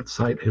they would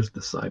cite his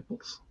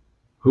disciples,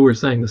 who were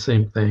saying the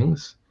same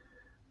things,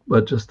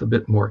 but just a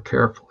bit more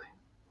carefully.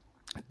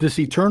 This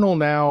eternal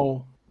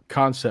now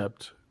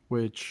concept,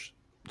 which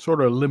sort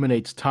of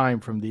eliminates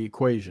time from the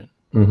equation,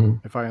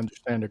 if I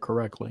understand it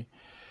correctly,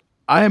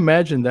 I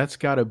imagine that's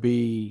got to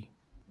be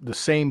the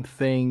same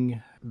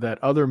thing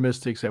that other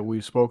mystics that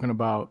we've spoken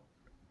about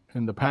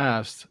in the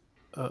past,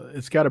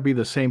 it's got to be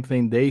the same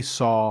thing they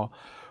saw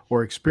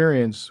or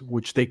experienced,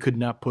 which they could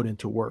not put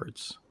into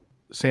words.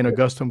 St.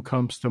 Augustine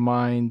comes to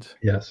mind.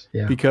 Yes,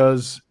 yeah.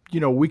 Because,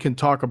 we can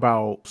talk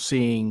about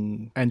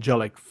seeing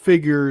angelic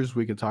figures.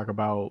 We can talk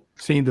about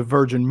seeing the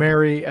Virgin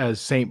Mary as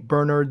St.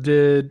 Bernard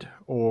did,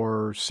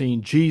 or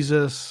seeing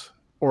Jesus,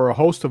 or a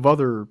host of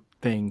other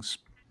things.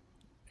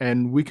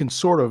 And we can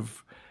sort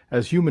of,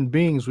 as human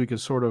beings, we can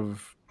sort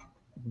of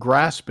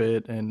grasp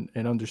it and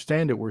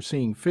understand it. We're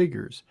seeing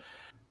figures.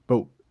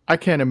 But I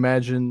can't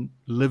imagine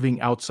living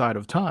outside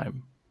of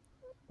time.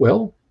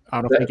 Well,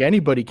 I don't think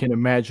anybody can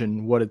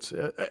imagine what it's,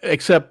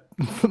 except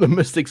for the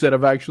mystics that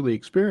have actually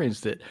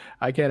experienced it.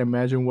 I can't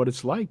imagine what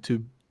it's like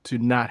to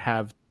not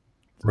have,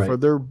 right, for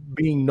there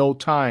being no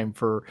time,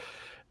 for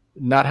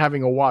not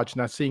having a watch,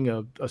 not seeing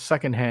a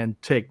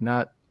secondhand tick,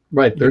 not,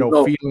 right,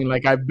 feeling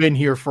like I've been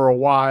here for a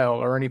while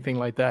or anything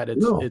like that.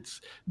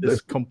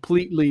 It's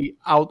completely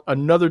out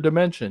another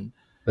dimension.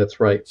 That's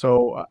right.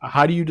 So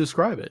how do you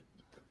describe it?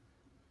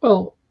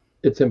 Well,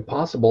 it's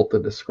impossible to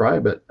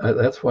describe it.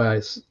 That's why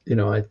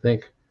I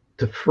think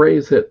to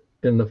phrase it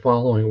in the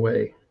following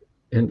way,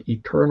 an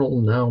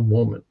eternal now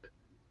moment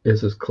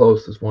is as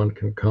close as one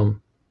can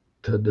come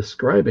to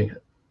describing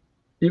it.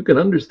 You can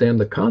understand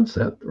the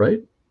concept,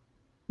 right?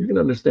 You can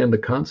understand the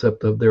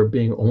concept of there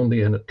being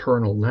only an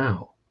eternal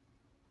now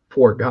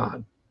for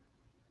God.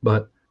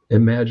 But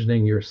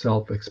imagining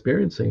yourself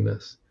experiencing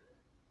this,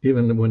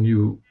 even when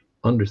you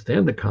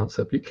understand the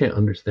concept, you can't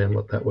understand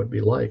what that would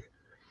be like.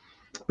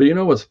 But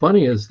what's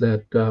funny is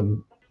that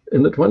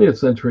in the 20th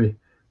century,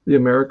 the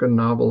American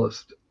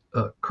novelist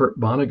Kurt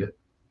Vonnegut,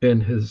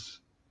 in his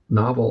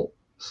novel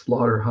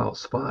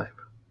Slaughterhouse-Five,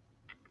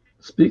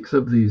 speaks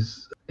of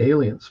these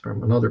aliens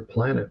from another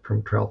planet,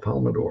 from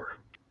Tralfamadore,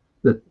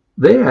 that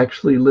they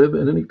actually live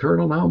in an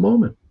eternal now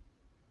moment.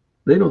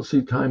 They don't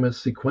see time as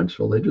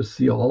sequential. They just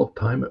see all of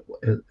time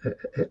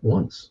at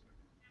once.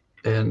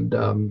 And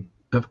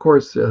of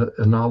course,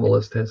 a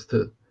novelist has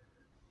to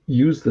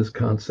use this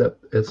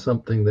concept as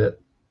something that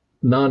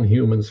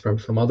non-humans from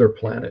some other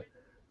planet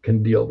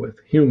can deal with.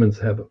 Humans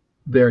have a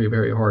very,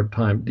 very hard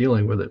time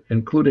dealing with it,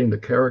 including the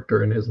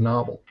character in his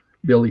novel,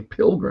 Billy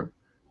Pilgrim,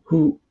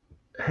 who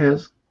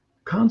has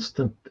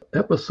constant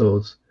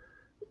episodes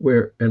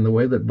where, and the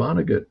way that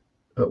Vonnegut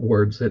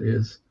words it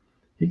is,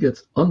 he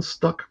gets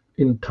unstuck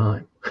in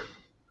time.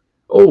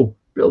 Oh,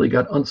 Billy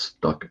got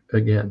unstuck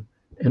again.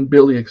 And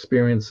Billy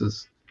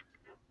experiences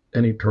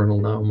an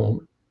eternal now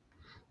moment.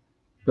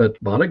 But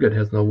Vonnegut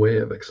has no way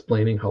of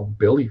explaining how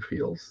Billy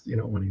feels,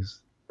 when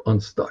he's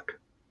unstuck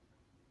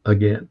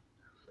again.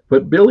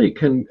 But Billy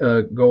can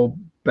go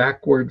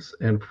backwards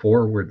and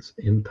forwards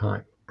in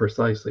time,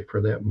 precisely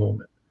for that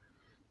moment,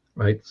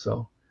 right?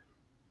 So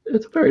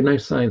it's a very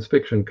nice science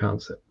fiction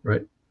concept,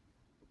 right?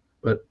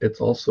 But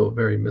it's also a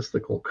very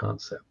mystical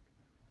concept.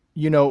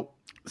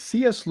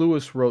 C.S.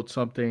 Lewis wrote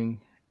something,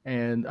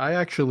 and I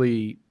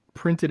actually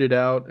printed it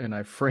out and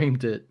I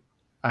framed it.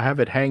 I have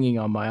it hanging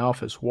on my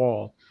office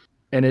wall.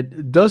 And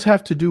it does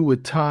have to do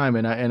with time,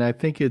 and I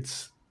think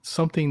it's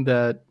something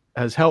that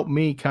has helped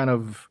me kind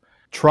of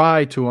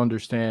try to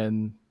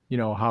understand,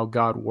 how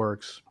God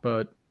works.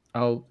 But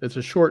it's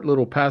a short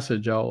little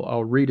passage.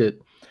 I'll read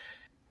it.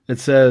 It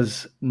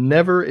says,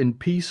 "Never in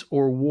peace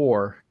or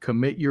war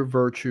commit your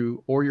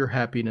virtue or your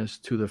happiness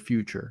to the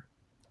future.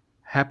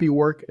 Happy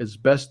work is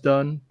best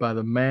done by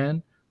the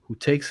man who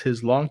takes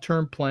his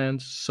long-term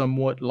plans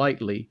somewhat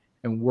lightly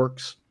and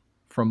works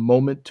from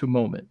moment to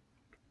moment.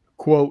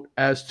 Quote,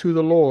 as to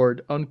the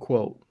Lord,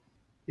 unquote,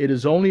 it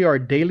is only our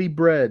daily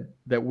bread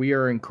that we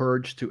are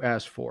encouraged to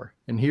ask for."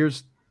 And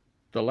here's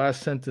the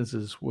last sentence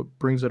is what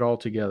brings it all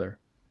together.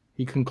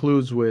 He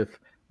concludes with,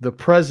 "The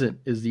present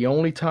is the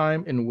only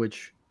time in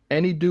which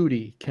any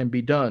duty can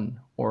be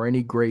done or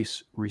any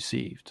grace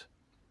received.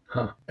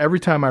 Huh. Every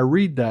time I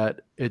read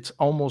that, it's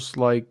almost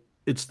like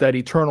it's that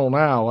eternal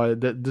now.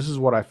 This is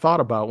what I thought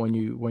about when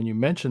you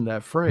mentioned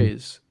that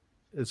phrase.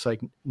 It's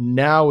like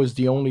now is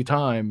the only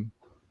time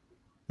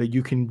that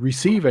you can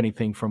receive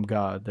anything from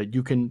God, that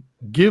you can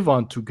give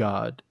unto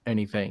God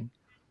anything.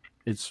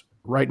 It's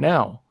right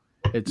now.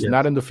 It's Yes.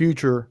 not in the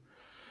future.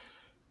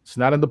 It's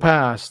not in the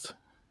past.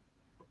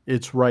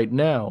 It's right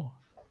now.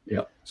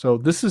 Yeah. So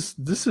this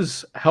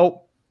is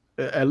help,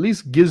 at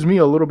least gives me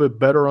a little bit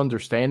better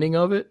understanding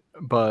of it,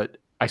 but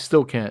I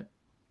still can't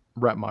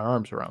wrap my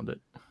arms around it.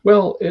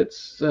 Well,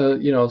 it's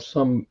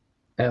some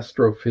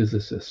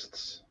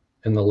astrophysicists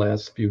in the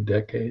last few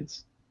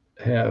decades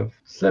have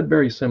said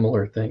very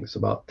similar things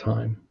about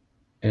time,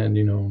 and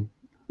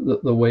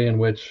the way in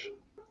which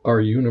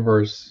our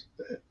universe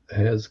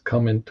has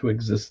come into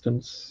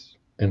existence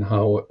and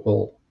how it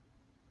will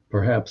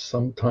perhaps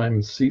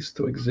sometimes cease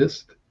to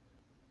exist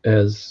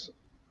as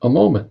a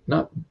moment,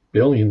 not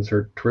billions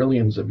or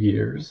trillions of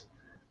years,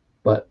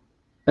 but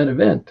an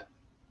event,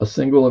 a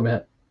single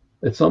event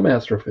that some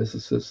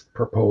astrophysicists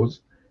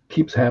propose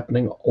keeps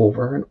happening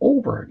over and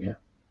over again,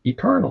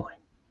 eternally.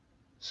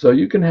 So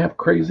you can have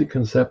crazy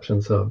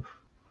conceptions of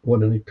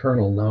what an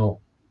eternal now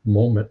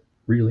moment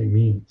really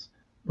means.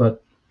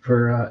 But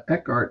for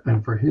Eckhart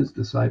and for his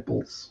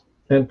disciples,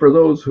 and for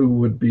those who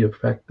would be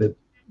affected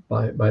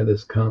by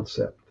this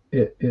concept,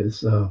 it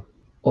is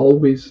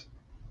always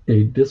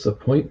a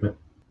disappointment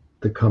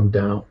to come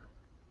down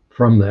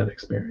from that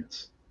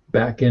experience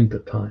back into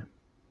time.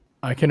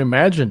 I can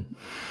imagine.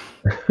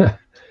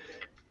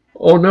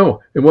 Oh no.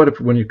 And what if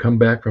when you come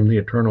back from the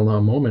eternal now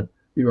moment,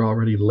 you're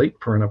already late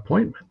for an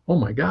appointment? Oh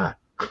my God.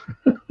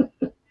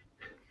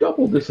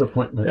 Double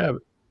disappointment. Yeah,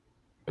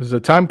 because the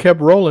time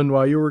kept rolling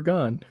while you were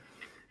gone.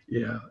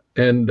 Yeah.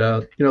 And,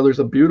 there's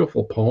a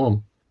beautiful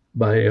poem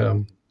by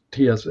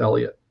T.S.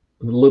 Eliot,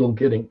 The Little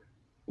Gidding,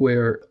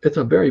 where it's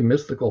a very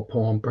mystical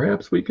poem.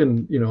 Perhaps we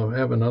can,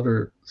 have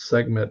another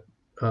segment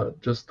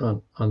just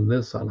on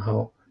this, on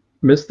how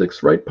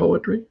mystics write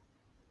poetry,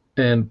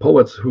 and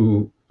poets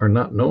who are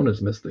not known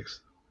as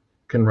mystics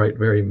can write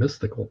very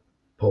mystical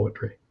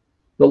poetry.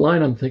 The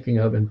line I'm thinking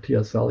of in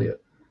T.S.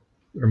 Eliot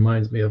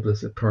reminds me of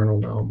this eternal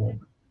now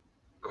moment.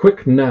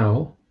 Quick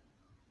now,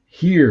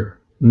 here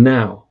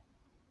now,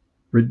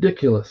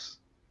 ridiculous,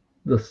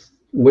 the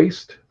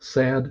waste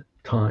sad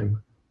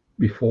time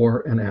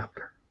before and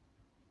after.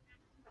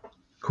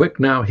 Quick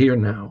now, here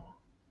now,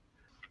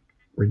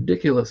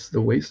 ridiculous,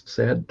 the waste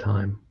sad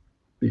time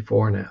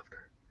before and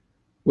after,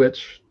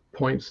 which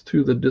points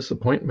to the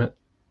disappointment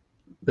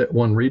that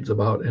one reads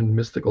about in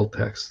mystical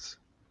texts.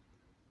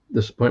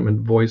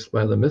 Disappointment voiced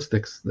by the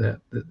mystics that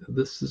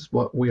this is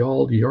what we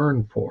all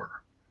yearn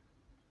for,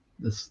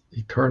 this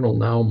eternal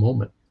now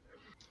moment.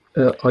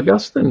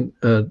 Augustine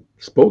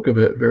spoke of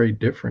it very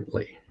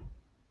differently.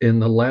 In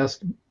the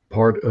last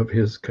part of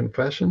his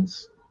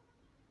Confessions,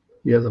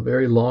 he has a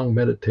very long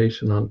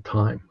meditation on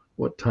time,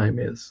 what time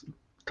is.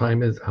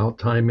 Time is how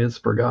time is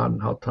for God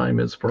and how time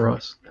is for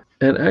us.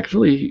 And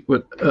actually,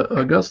 what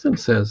Augustine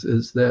says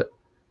is that,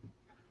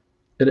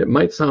 and it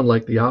might sound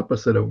like the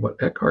opposite of what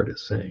Eckhart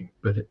is saying,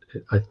 but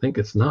I think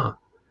it's not.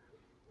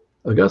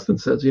 Augustine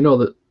says,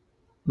 that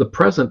the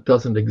present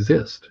doesn't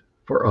exist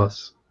for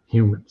us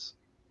humans.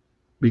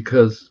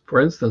 Because,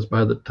 for instance,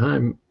 by the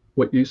time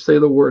what you say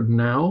the word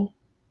now,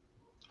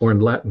 or in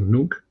Latin,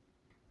 nunc,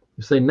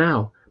 you say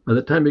now, by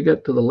the time you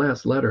get to the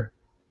last letter,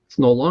 it's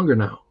no longer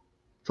now.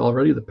 It's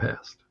already the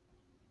past.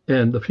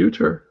 And the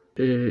future,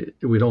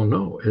 we don't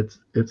know.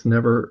 It's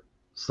never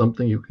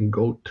something you can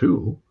go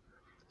to.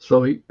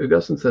 So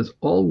Augustine says,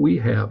 all we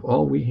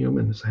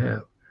humans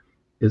have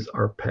is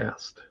our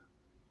past.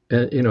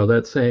 And,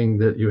 that saying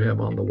that you have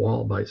on the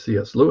wall by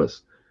C.S.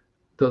 Lewis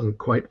doesn't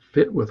quite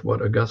fit with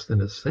what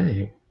Augustine is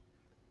saying.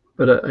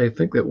 But I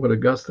think that what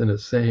Augustine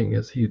is saying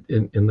is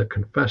in the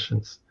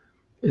Confessions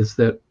is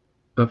that,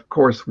 of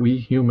course, we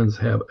humans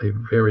have a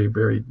very,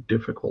 very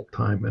difficult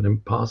time, an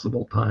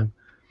impossible time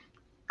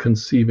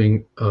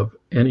conceiving of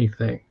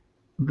anything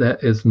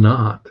that is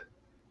not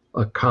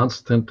a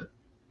constant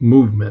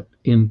movement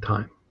in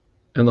time.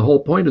 And the whole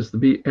point is to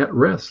be at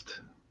rest,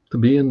 to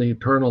be in the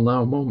eternal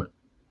now moment.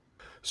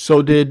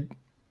 So did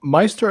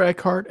Meister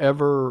Eckhart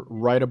ever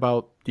write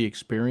about the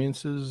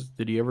experiences?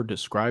 Did he ever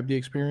describe the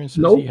experiences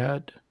Nope. he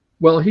had?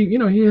 Well,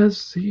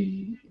 his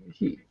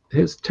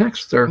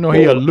texts are. No,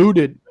 he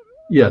alluded.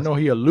 Yes. I know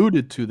he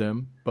alluded to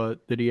them,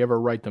 but did he ever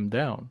write them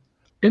down?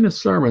 In his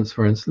sermons,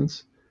 for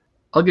instance,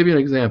 I'll give you an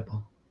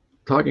example.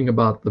 Talking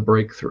about the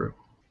breakthrough,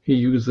 he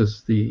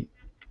uses the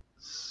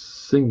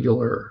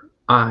singular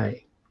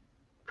I,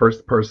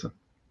 first person,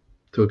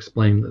 to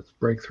explain this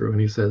breakthrough.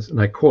 And he says,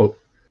 and I quote,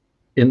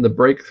 "In the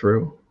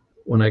breakthrough,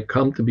 when I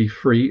come to be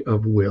free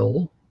of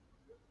will,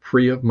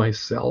 free of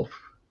myself,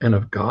 and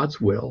of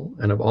God's will,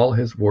 and of all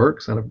his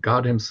works, and of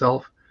God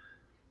himself,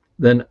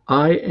 then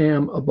I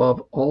am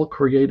above all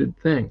created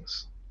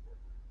things.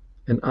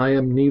 And I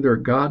am neither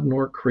God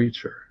nor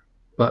creature,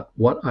 but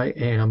what I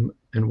am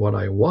and what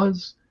I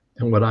was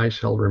and what I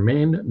shall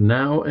remain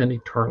now and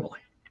eternally.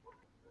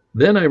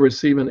 Then I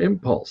receive an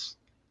impulse.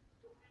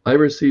 I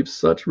receive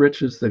such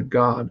riches that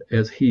God,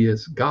 as he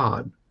is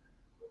God,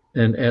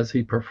 and as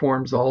he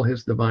performs all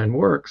his divine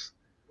works,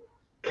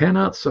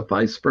 cannot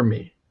suffice for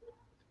me.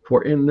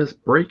 For in this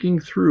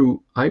breaking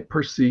through, I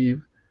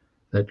perceive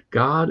that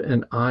God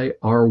and I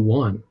are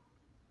one.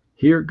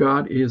 Here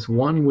God is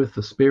one with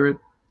the Spirit,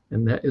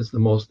 and that is the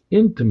most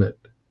intimate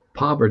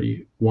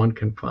poverty one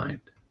can find.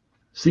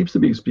 Seems to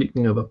be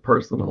speaking of a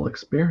personal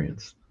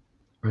experience,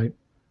 right?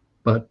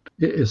 But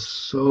it is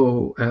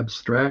so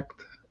abstract.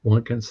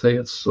 One can say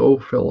it's so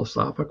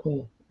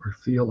philosophical or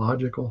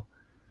theological.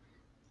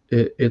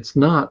 It's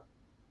not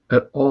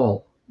at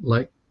all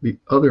like the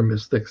other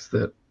mystics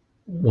that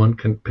one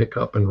can pick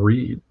up and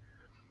read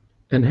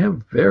and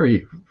have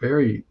very,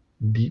 very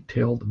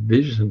detailed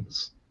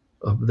visions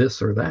of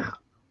this or that,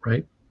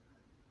 right?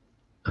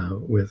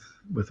 With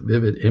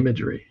vivid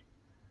imagery,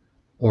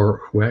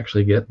 or who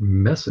actually get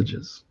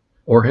messages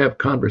or have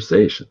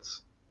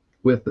conversations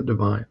with the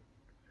divine.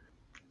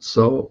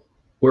 So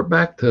we're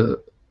back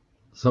to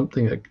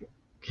something that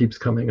keeps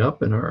coming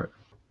up in our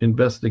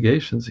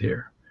investigations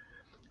here,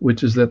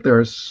 which is that there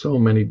are so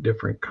many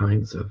different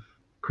kinds of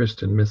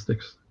Christian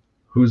mystics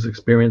whose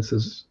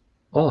experiences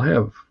all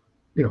have,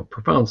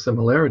 profound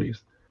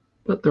similarities,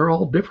 but they're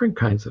all different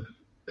kinds of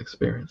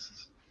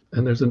experiences.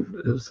 And there's a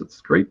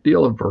great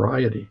deal of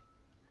variety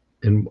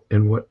in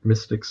what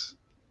mystics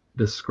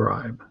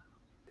describe.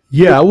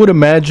 Yeah, I would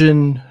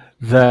imagine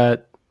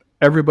that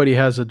everybody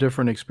has a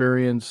different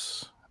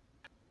experience.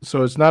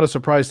 So it's not a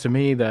surprise to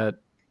me that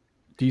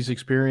these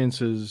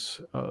experiences,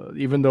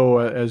 even though,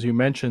 as you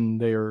mentioned,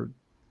 they're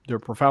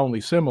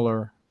profoundly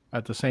similar,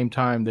 at the same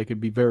time, they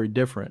could be very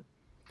different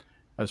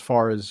as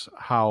far as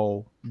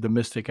how the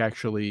mystic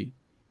actually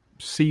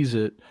sees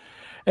it.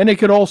 And it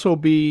could also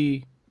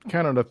be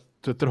kind of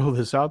to throw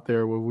this out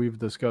there, what we've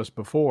discussed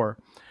before,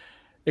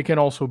 it can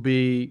also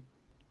be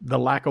the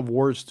lack of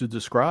words to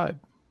describe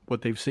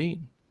what they've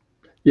seen.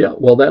 Yeah,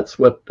 well, that's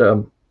what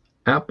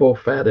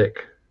apophatic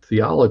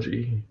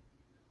theology,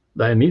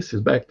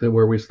 Dionysius, back to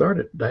where we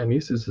started,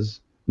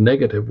 Dionysius's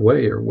negative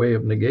way or way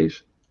of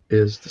negation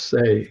is to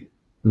say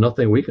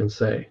nothing we can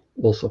say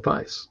will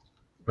suffice,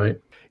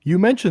 right? You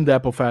mentioned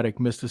apophatic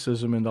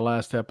mysticism in the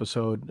last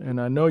episode,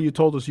 and I know you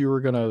told us you were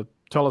going to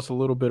tell us a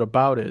little bit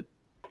about it.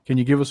 Can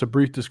you give us a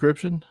brief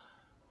description?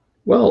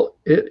 Well,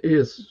 it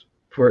is,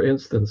 for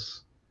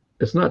instance,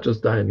 it's not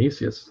just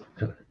Dionysius,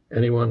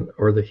 anyone,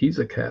 or the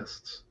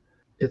hesychasts.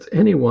 It's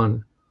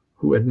anyone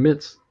who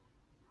admits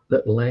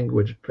that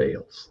language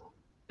fails.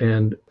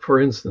 And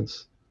for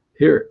instance,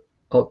 here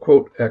I'll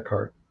quote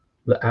Eckhart,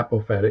 the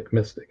apophatic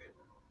mystic.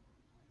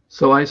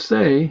 So I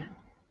say,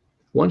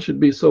 one should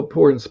be so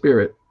poor in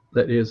spirit,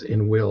 that is,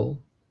 in will,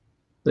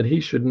 that he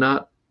should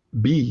not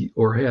be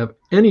or have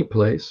any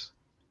place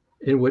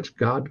in which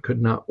God could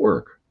not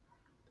work.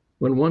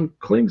 When one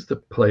clings to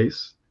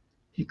place,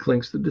 he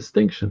clings to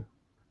distinction.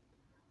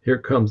 Here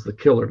comes the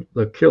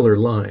killer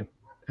line,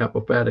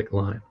 apophatic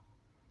line.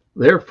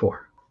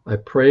 Therefore, I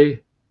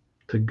pray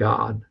to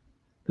God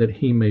that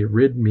he may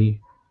rid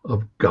me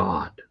of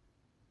God,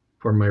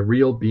 for my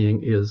real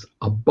being is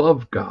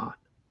above God,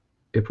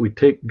 if we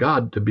take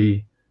God to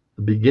be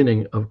the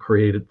beginning of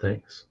created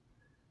things.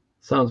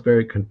 Sounds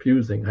very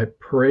confusing. I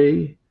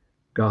pray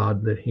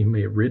God that he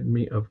may rid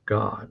me of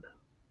God.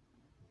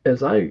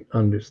 As I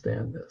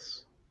understand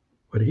this,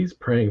 what he's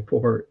praying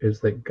for is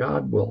that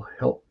God will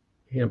help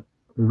him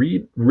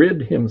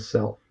rid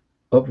himself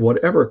of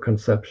whatever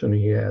conception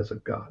he has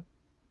of God,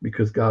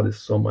 because God is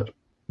so much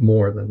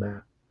more than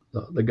that.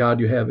 The God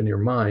you have in your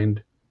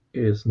mind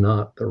is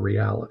not the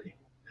reality.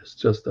 It's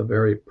just a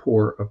very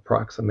poor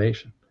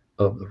approximation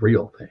of the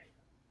real thing.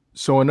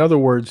 So in other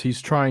words,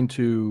 he's trying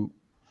to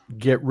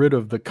get rid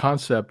of the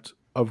concept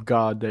of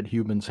God that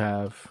humans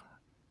have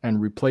and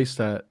replace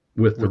that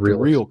with the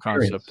real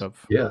concept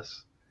of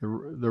yes,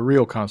 the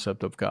real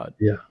concept of God.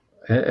 Yeah,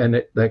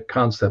 and that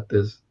concept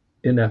is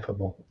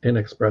ineffable,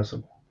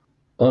 inexpressible,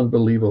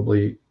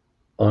 unbelievably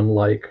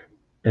unlike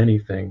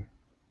anything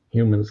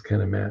humans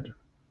can imagine.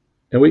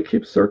 And we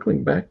keep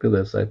circling back to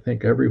this, I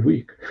think, every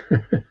week.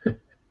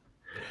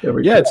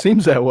 It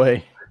seems that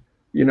way.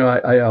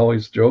 I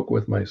always joke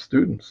with my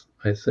students.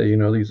 I say,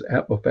 these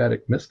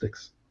apophatic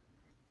mystics,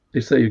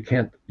 they say you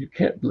can't,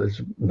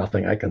 there's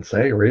nothing I can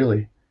say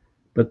really.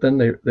 But then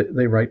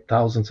they write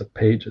thousands of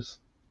pages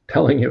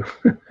telling you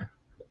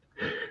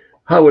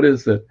how it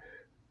is that,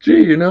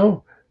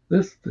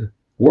 the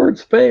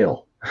words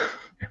fail.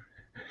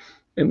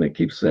 And they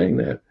keep saying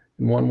that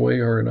in one way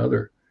or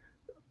another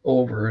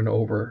over and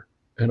over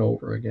and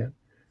over again.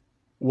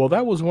 Well,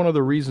 that was one of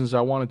the reasons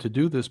I wanted to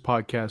do this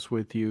podcast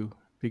with you,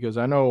 because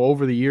I know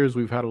over the years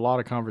we've had a lot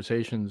of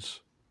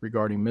conversations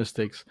regarding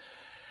mystics,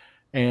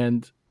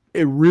 and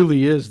it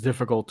really is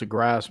difficult to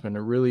grasp, and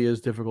it really is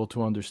difficult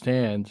to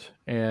understand.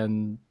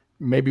 And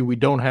maybe we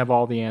don't have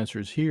all the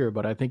answers here,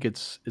 but I think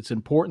it's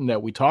important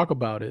that we talk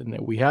about it and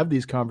that we have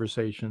these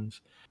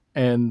conversations,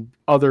 and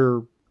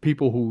other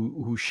people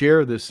who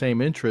share this same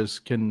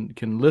interest can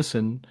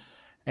listen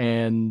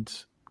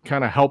and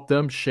kind of help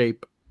them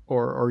shape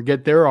or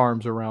get their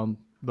arms around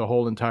the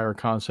whole entire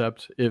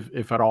concept,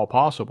 if at all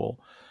possible.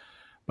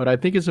 But I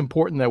think it's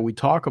important that we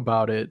talk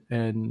about it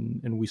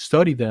and we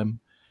study them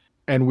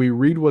and we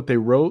read what they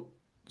wrote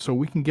so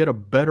we can get a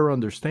better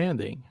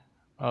understanding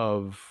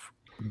of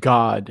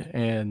God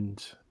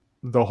and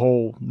the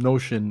whole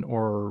notion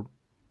or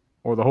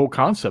the whole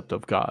concept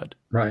of God.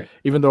 Right.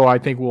 Even though I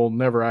think we'll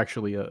never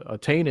actually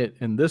attain it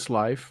in this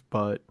life,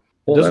 but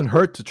Well, it doesn't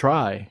hurt to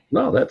try.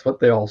 No, that's what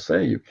they all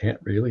say. You can't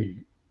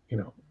really,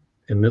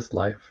 in this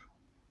life,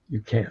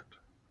 you can't.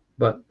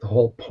 But the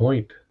whole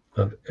point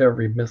of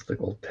every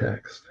mystical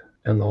text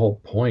and the whole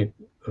point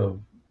of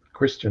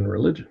Christian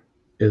religion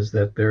is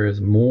that there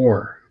is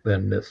more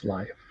than this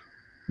life,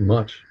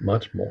 much,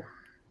 much more.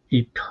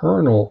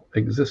 Eternal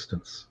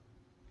existence,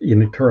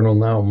 an eternal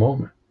now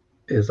moment,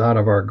 is out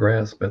of our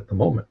grasp at the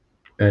moment.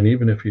 And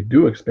even if you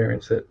do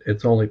experience it,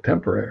 it's only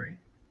temporary.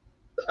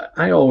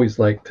 I always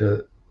like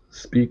to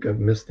speak of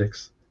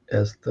mystics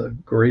as the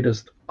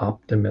greatest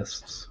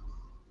optimists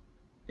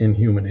in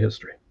human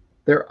history.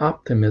 Their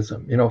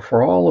optimism,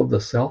 for all of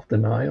the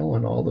self-denial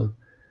and all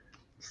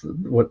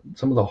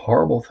some of the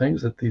horrible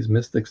things that these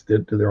mystics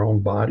did to their own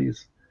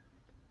bodies,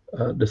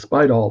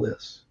 despite all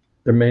this,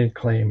 their main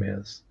claim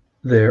is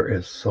there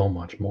is so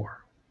much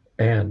more,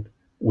 and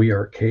we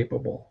are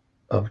capable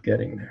of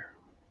getting there.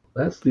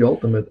 That's the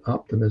ultimate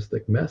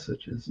optimistic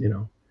message. Is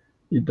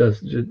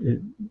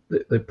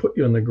they put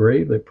you in the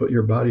grave, they put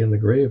your body in the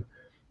grave.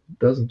 It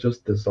doesn't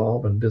just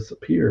dissolve and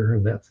disappear,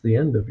 and that's the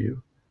end of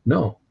you.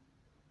 No,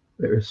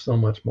 there is so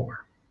much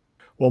more.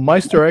 Well,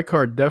 Meister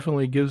Eckhart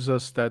definitely gives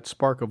us that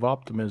spark of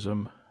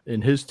optimism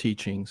in his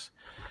teachings.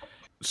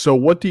 So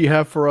what do you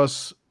have for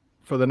us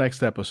for the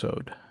next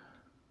episode?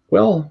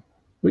 Well,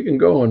 we can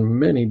go in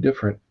many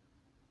different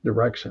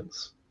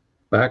directions,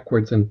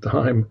 backwards in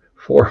time,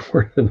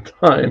 forward in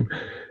time,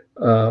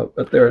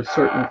 but there are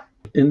certain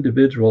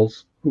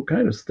individuals who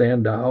kind of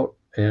stand out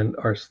and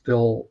are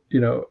still,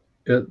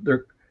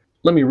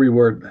 let me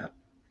reword that.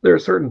 There are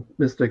certain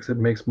mystics it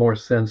makes more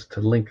sense to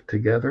link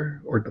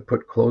together or to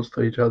put close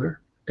to each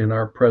other in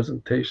our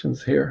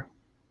presentations here.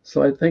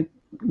 So I think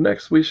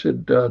next we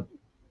should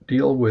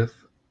deal with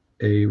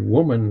a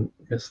woman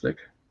mystic,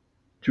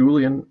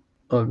 Julian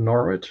of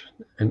Norwich,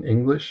 an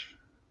English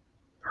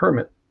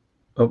hermit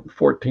of the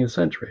 14th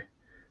century.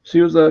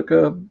 She was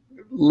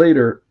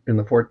later in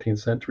the 14th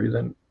century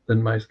than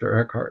Meister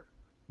Eckhart,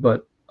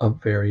 but a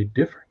very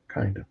different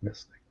kind of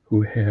mystic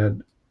who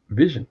had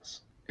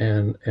visions.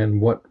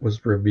 And what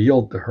was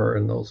revealed to her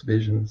in those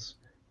visions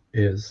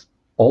is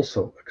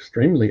also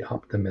extremely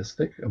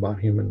optimistic about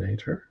human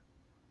nature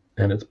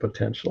and its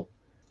potential,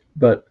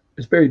 but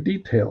it's very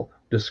detailed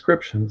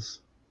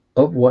descriptions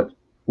of what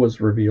was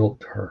revealed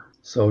to her.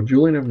 So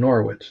Julian of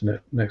Norwich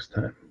next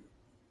time.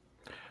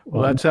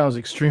 Well, that sounds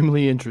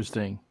extremely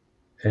interesting.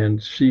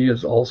 And she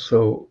is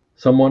also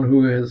someone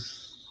who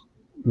has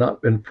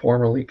not been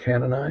formally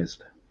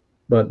canonized,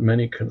 but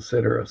many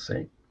consider a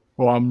saint.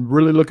 Well, I'm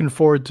really looking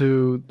forward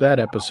to that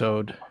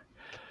episode.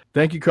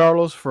 Thank you,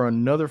 Carlos, for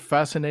another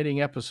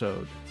fascinating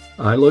episode.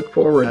 I look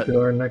forward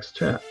to our next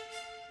chat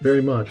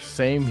very much.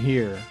 Same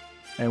here.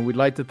 And we'd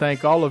like to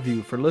thank all of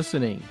you for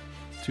listening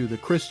to the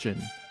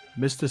Christian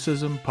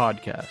Mysticism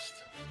Podcast.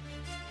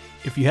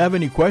 If you have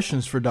any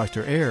questions for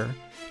Dr. Eyre,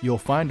 you'll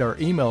find our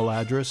email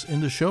address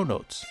in the show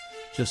notes.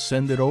 Just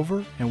send it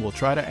over and we'll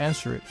try to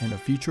answer it in a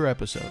future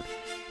episode.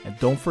 And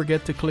don't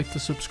forget to click the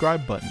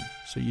subscribe button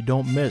so you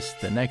don't miss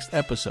the next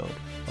episode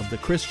of the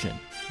Christian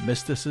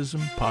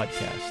Mysticism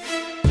Podcast.